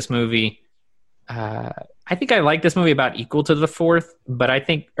like this movie. I think I like this movie about equal to the fourth, but I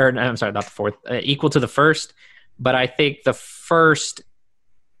think, or I'm sorry, not the fourth, equal to the first. But I think the first,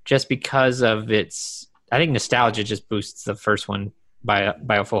 just because of its, I think nostalgia just boosts the first one by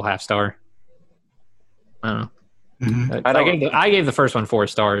a full half star. I don't know. Mm-hmm. I gave the first one 4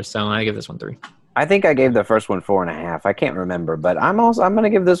 stars, so I give this one 3. I think I gave the first one 4.5. I can't remember, but I'm going to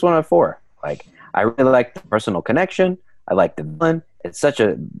give this one a 4. Like, I really like the personal connection. I like the villain. It's such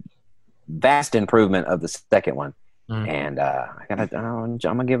a vast improvement of the second one, and I'm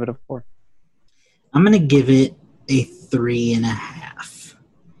gonna give it a 4. I'm gonna give it a 3.5.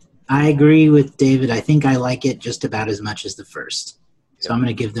 I agree with David. I think I like it just about as much as the first, so I'm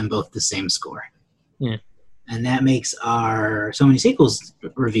gonna give them both the same score. Yeah, and that makes our So Many Sequels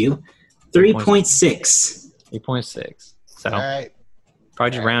review 3.6. 3.6. So All right.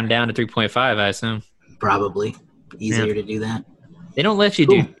 probably just round down to 3.5, I assume. Probably easier to do that. They don't let you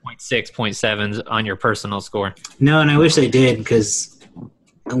do Cool. 0.6, 0.7s on your personal score. No, and I wish they did because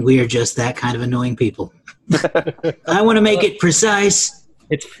we're just that kind of annoying people. I want to make it precise.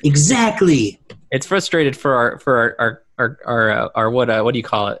 It's Exactly. it's frustrated for our what do you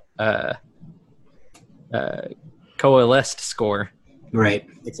call it? Coalesced score. Right.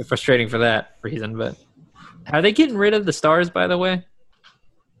 It's frustrating for that reason. But are they getting rid of the stars, by the way,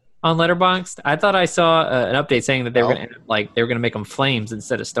 on Letterboxd? I thought I saw an update saying that they were going to make them flames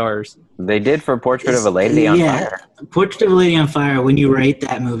instead of stars. They did for Portrait of a Lady on Fire. Portrait of a Lady on Fire, when you rate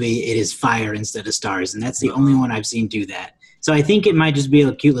that movie, it is fire instead of stars, and that's the only one I've seen do that. So I think it might just be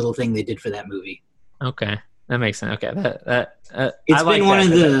a cute little thing they did for that movie. Okay, that makes sense. Okay, It's been one of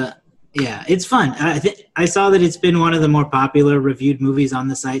the it's fun. I saw that it's been one of the more popular reviewed movies on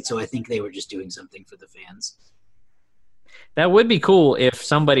the site, so I think they were just doing something for the fans. That would be cool if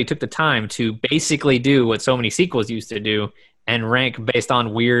somebody took the time to basically do what So Many Sequels used to do and rank based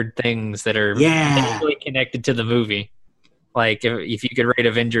on weird things that are really connected to the movie. Like if you could rate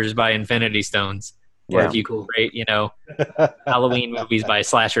Avengers by Infinity Stones, or if you could rate, Halloween movies by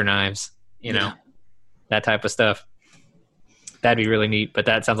slasher knives, that type of stuff. That'd be really neat, but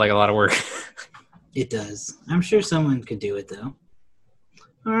that sounds like a lot of work. It does. I'm sure someone could do it, though.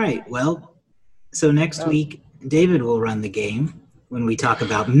 All right. Well, so next week, David will run the game when we talk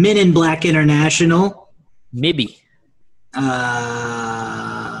about Men in Black International. Maybe. Yep.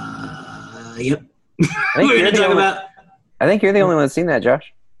 I think you're the only one that's seen that,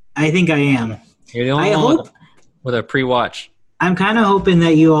 Josh. I think I am. You're the only one with a pre-watch. I'm kind of hoping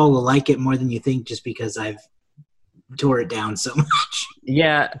that you all will like it more than you think just because I've tore it down so much.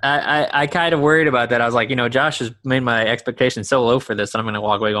 Yeah, I kind of worried about that. I was like, Josh has made my expectations so low for this, and I'm going to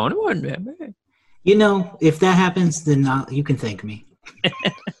walk away going, oh, man. If that happens, then you can thank me.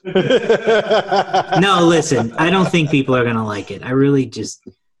 No, listen, I don't think people are going to like it.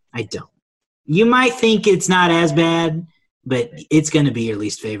 I don't. You might think it's not as bad, but it's going to be your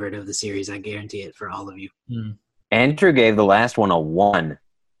least favorite of the series. I guarantee it for all of you. Andrew gave the last one a 1.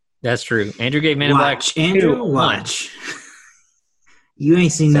 That's true. Andrew gave Men in Black. Andrew, watch. You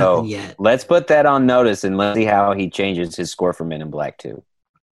ain't seen nothing yet. Let's put that on notice and let's see how he changes his score for Men in Black 2.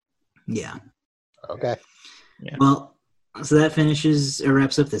 Yeah. Okay. Yeah. Well, so that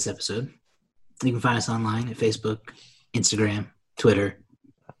wraps up this episode. You can find us online at Facebook, Instagram, Twitter,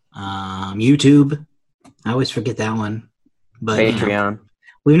 YouTube. I always forget that one. But Patreon.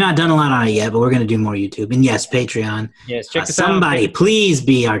 We've not done a lot on it yet, but we're going to do more YouTube. And yes, Patreon. Yes, check us somebody, out. please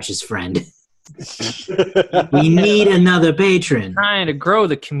be Arch's friend. We need another patron. Trying to grow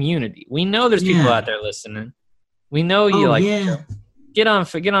the community. We know there's people out there listening. We know you get on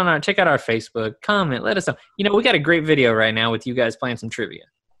check out our Facebook, comment, let us know. We got a great video right now with you guys playing some trivia.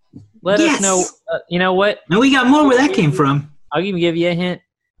 Let us know. You know what? And we got more where that came from. I'll even give you a hint.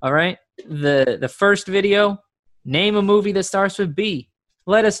 All right. The first video, name a movie that starts with B.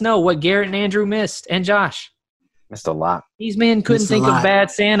 Let us know what Garrett and Andrew missed, and Josh. Missed a lot. These men couldn't think of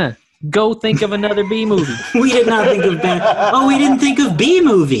Bad Santa. Go think of another B movie. We did not think of Bad. Oh, we didn't think of B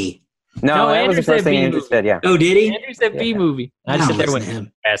movie. No, that was the first thing Andrew said. Yeah. Oh, did he? Andrew said B movie. I just said there with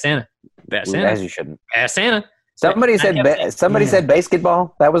him. Bad Santa. Bad Santa. As you shouldn't. Bad Santa. Somebody said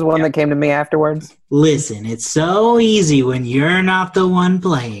basketball. That was one that came to me afterwards. Listen, it's so easy when you're not the one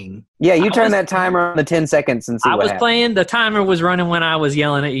playing. Yeah, you turn that timer on the 10 seconds and see what happens. I was playing. The timer was running when I was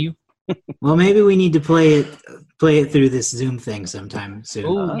yelling at you. Well, maybe we need to play it through this Zoom thing sometime soon.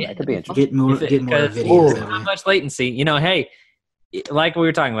 Ooh, yeah, that could be interesting. Get more videos. Not much latency. Hey, like we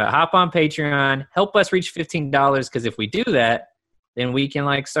were talking about, hop on Patreon, help us reach $15, because if we do that, then we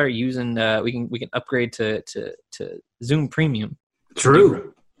can start using we can upgrade to Zoom Premium.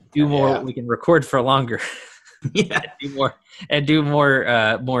 True. Do more. We can record for longer. Yeah. do more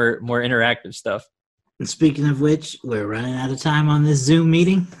interactive stuff. And speaking of which, we're running out of time on this Zoom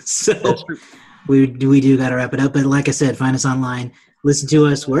meeting, so we do got to wrap it up. But like I said, find us online. Listen to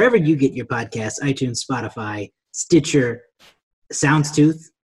us wherever you get your podcasts: iTunes, Spotify, Stitcher, Soundstooth.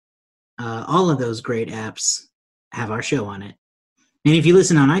 All of those great apps have our show on it. And if you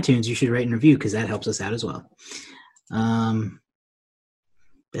listen on iTunes, you should rate and review, because that helps us out as well.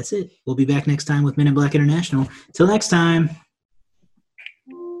 That's it. We'll be back next time with Men in Black International. Till next time.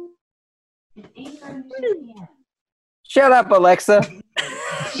 Shut up, Alexa.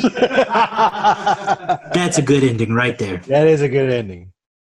 That's a good ending right there. That is a good ending.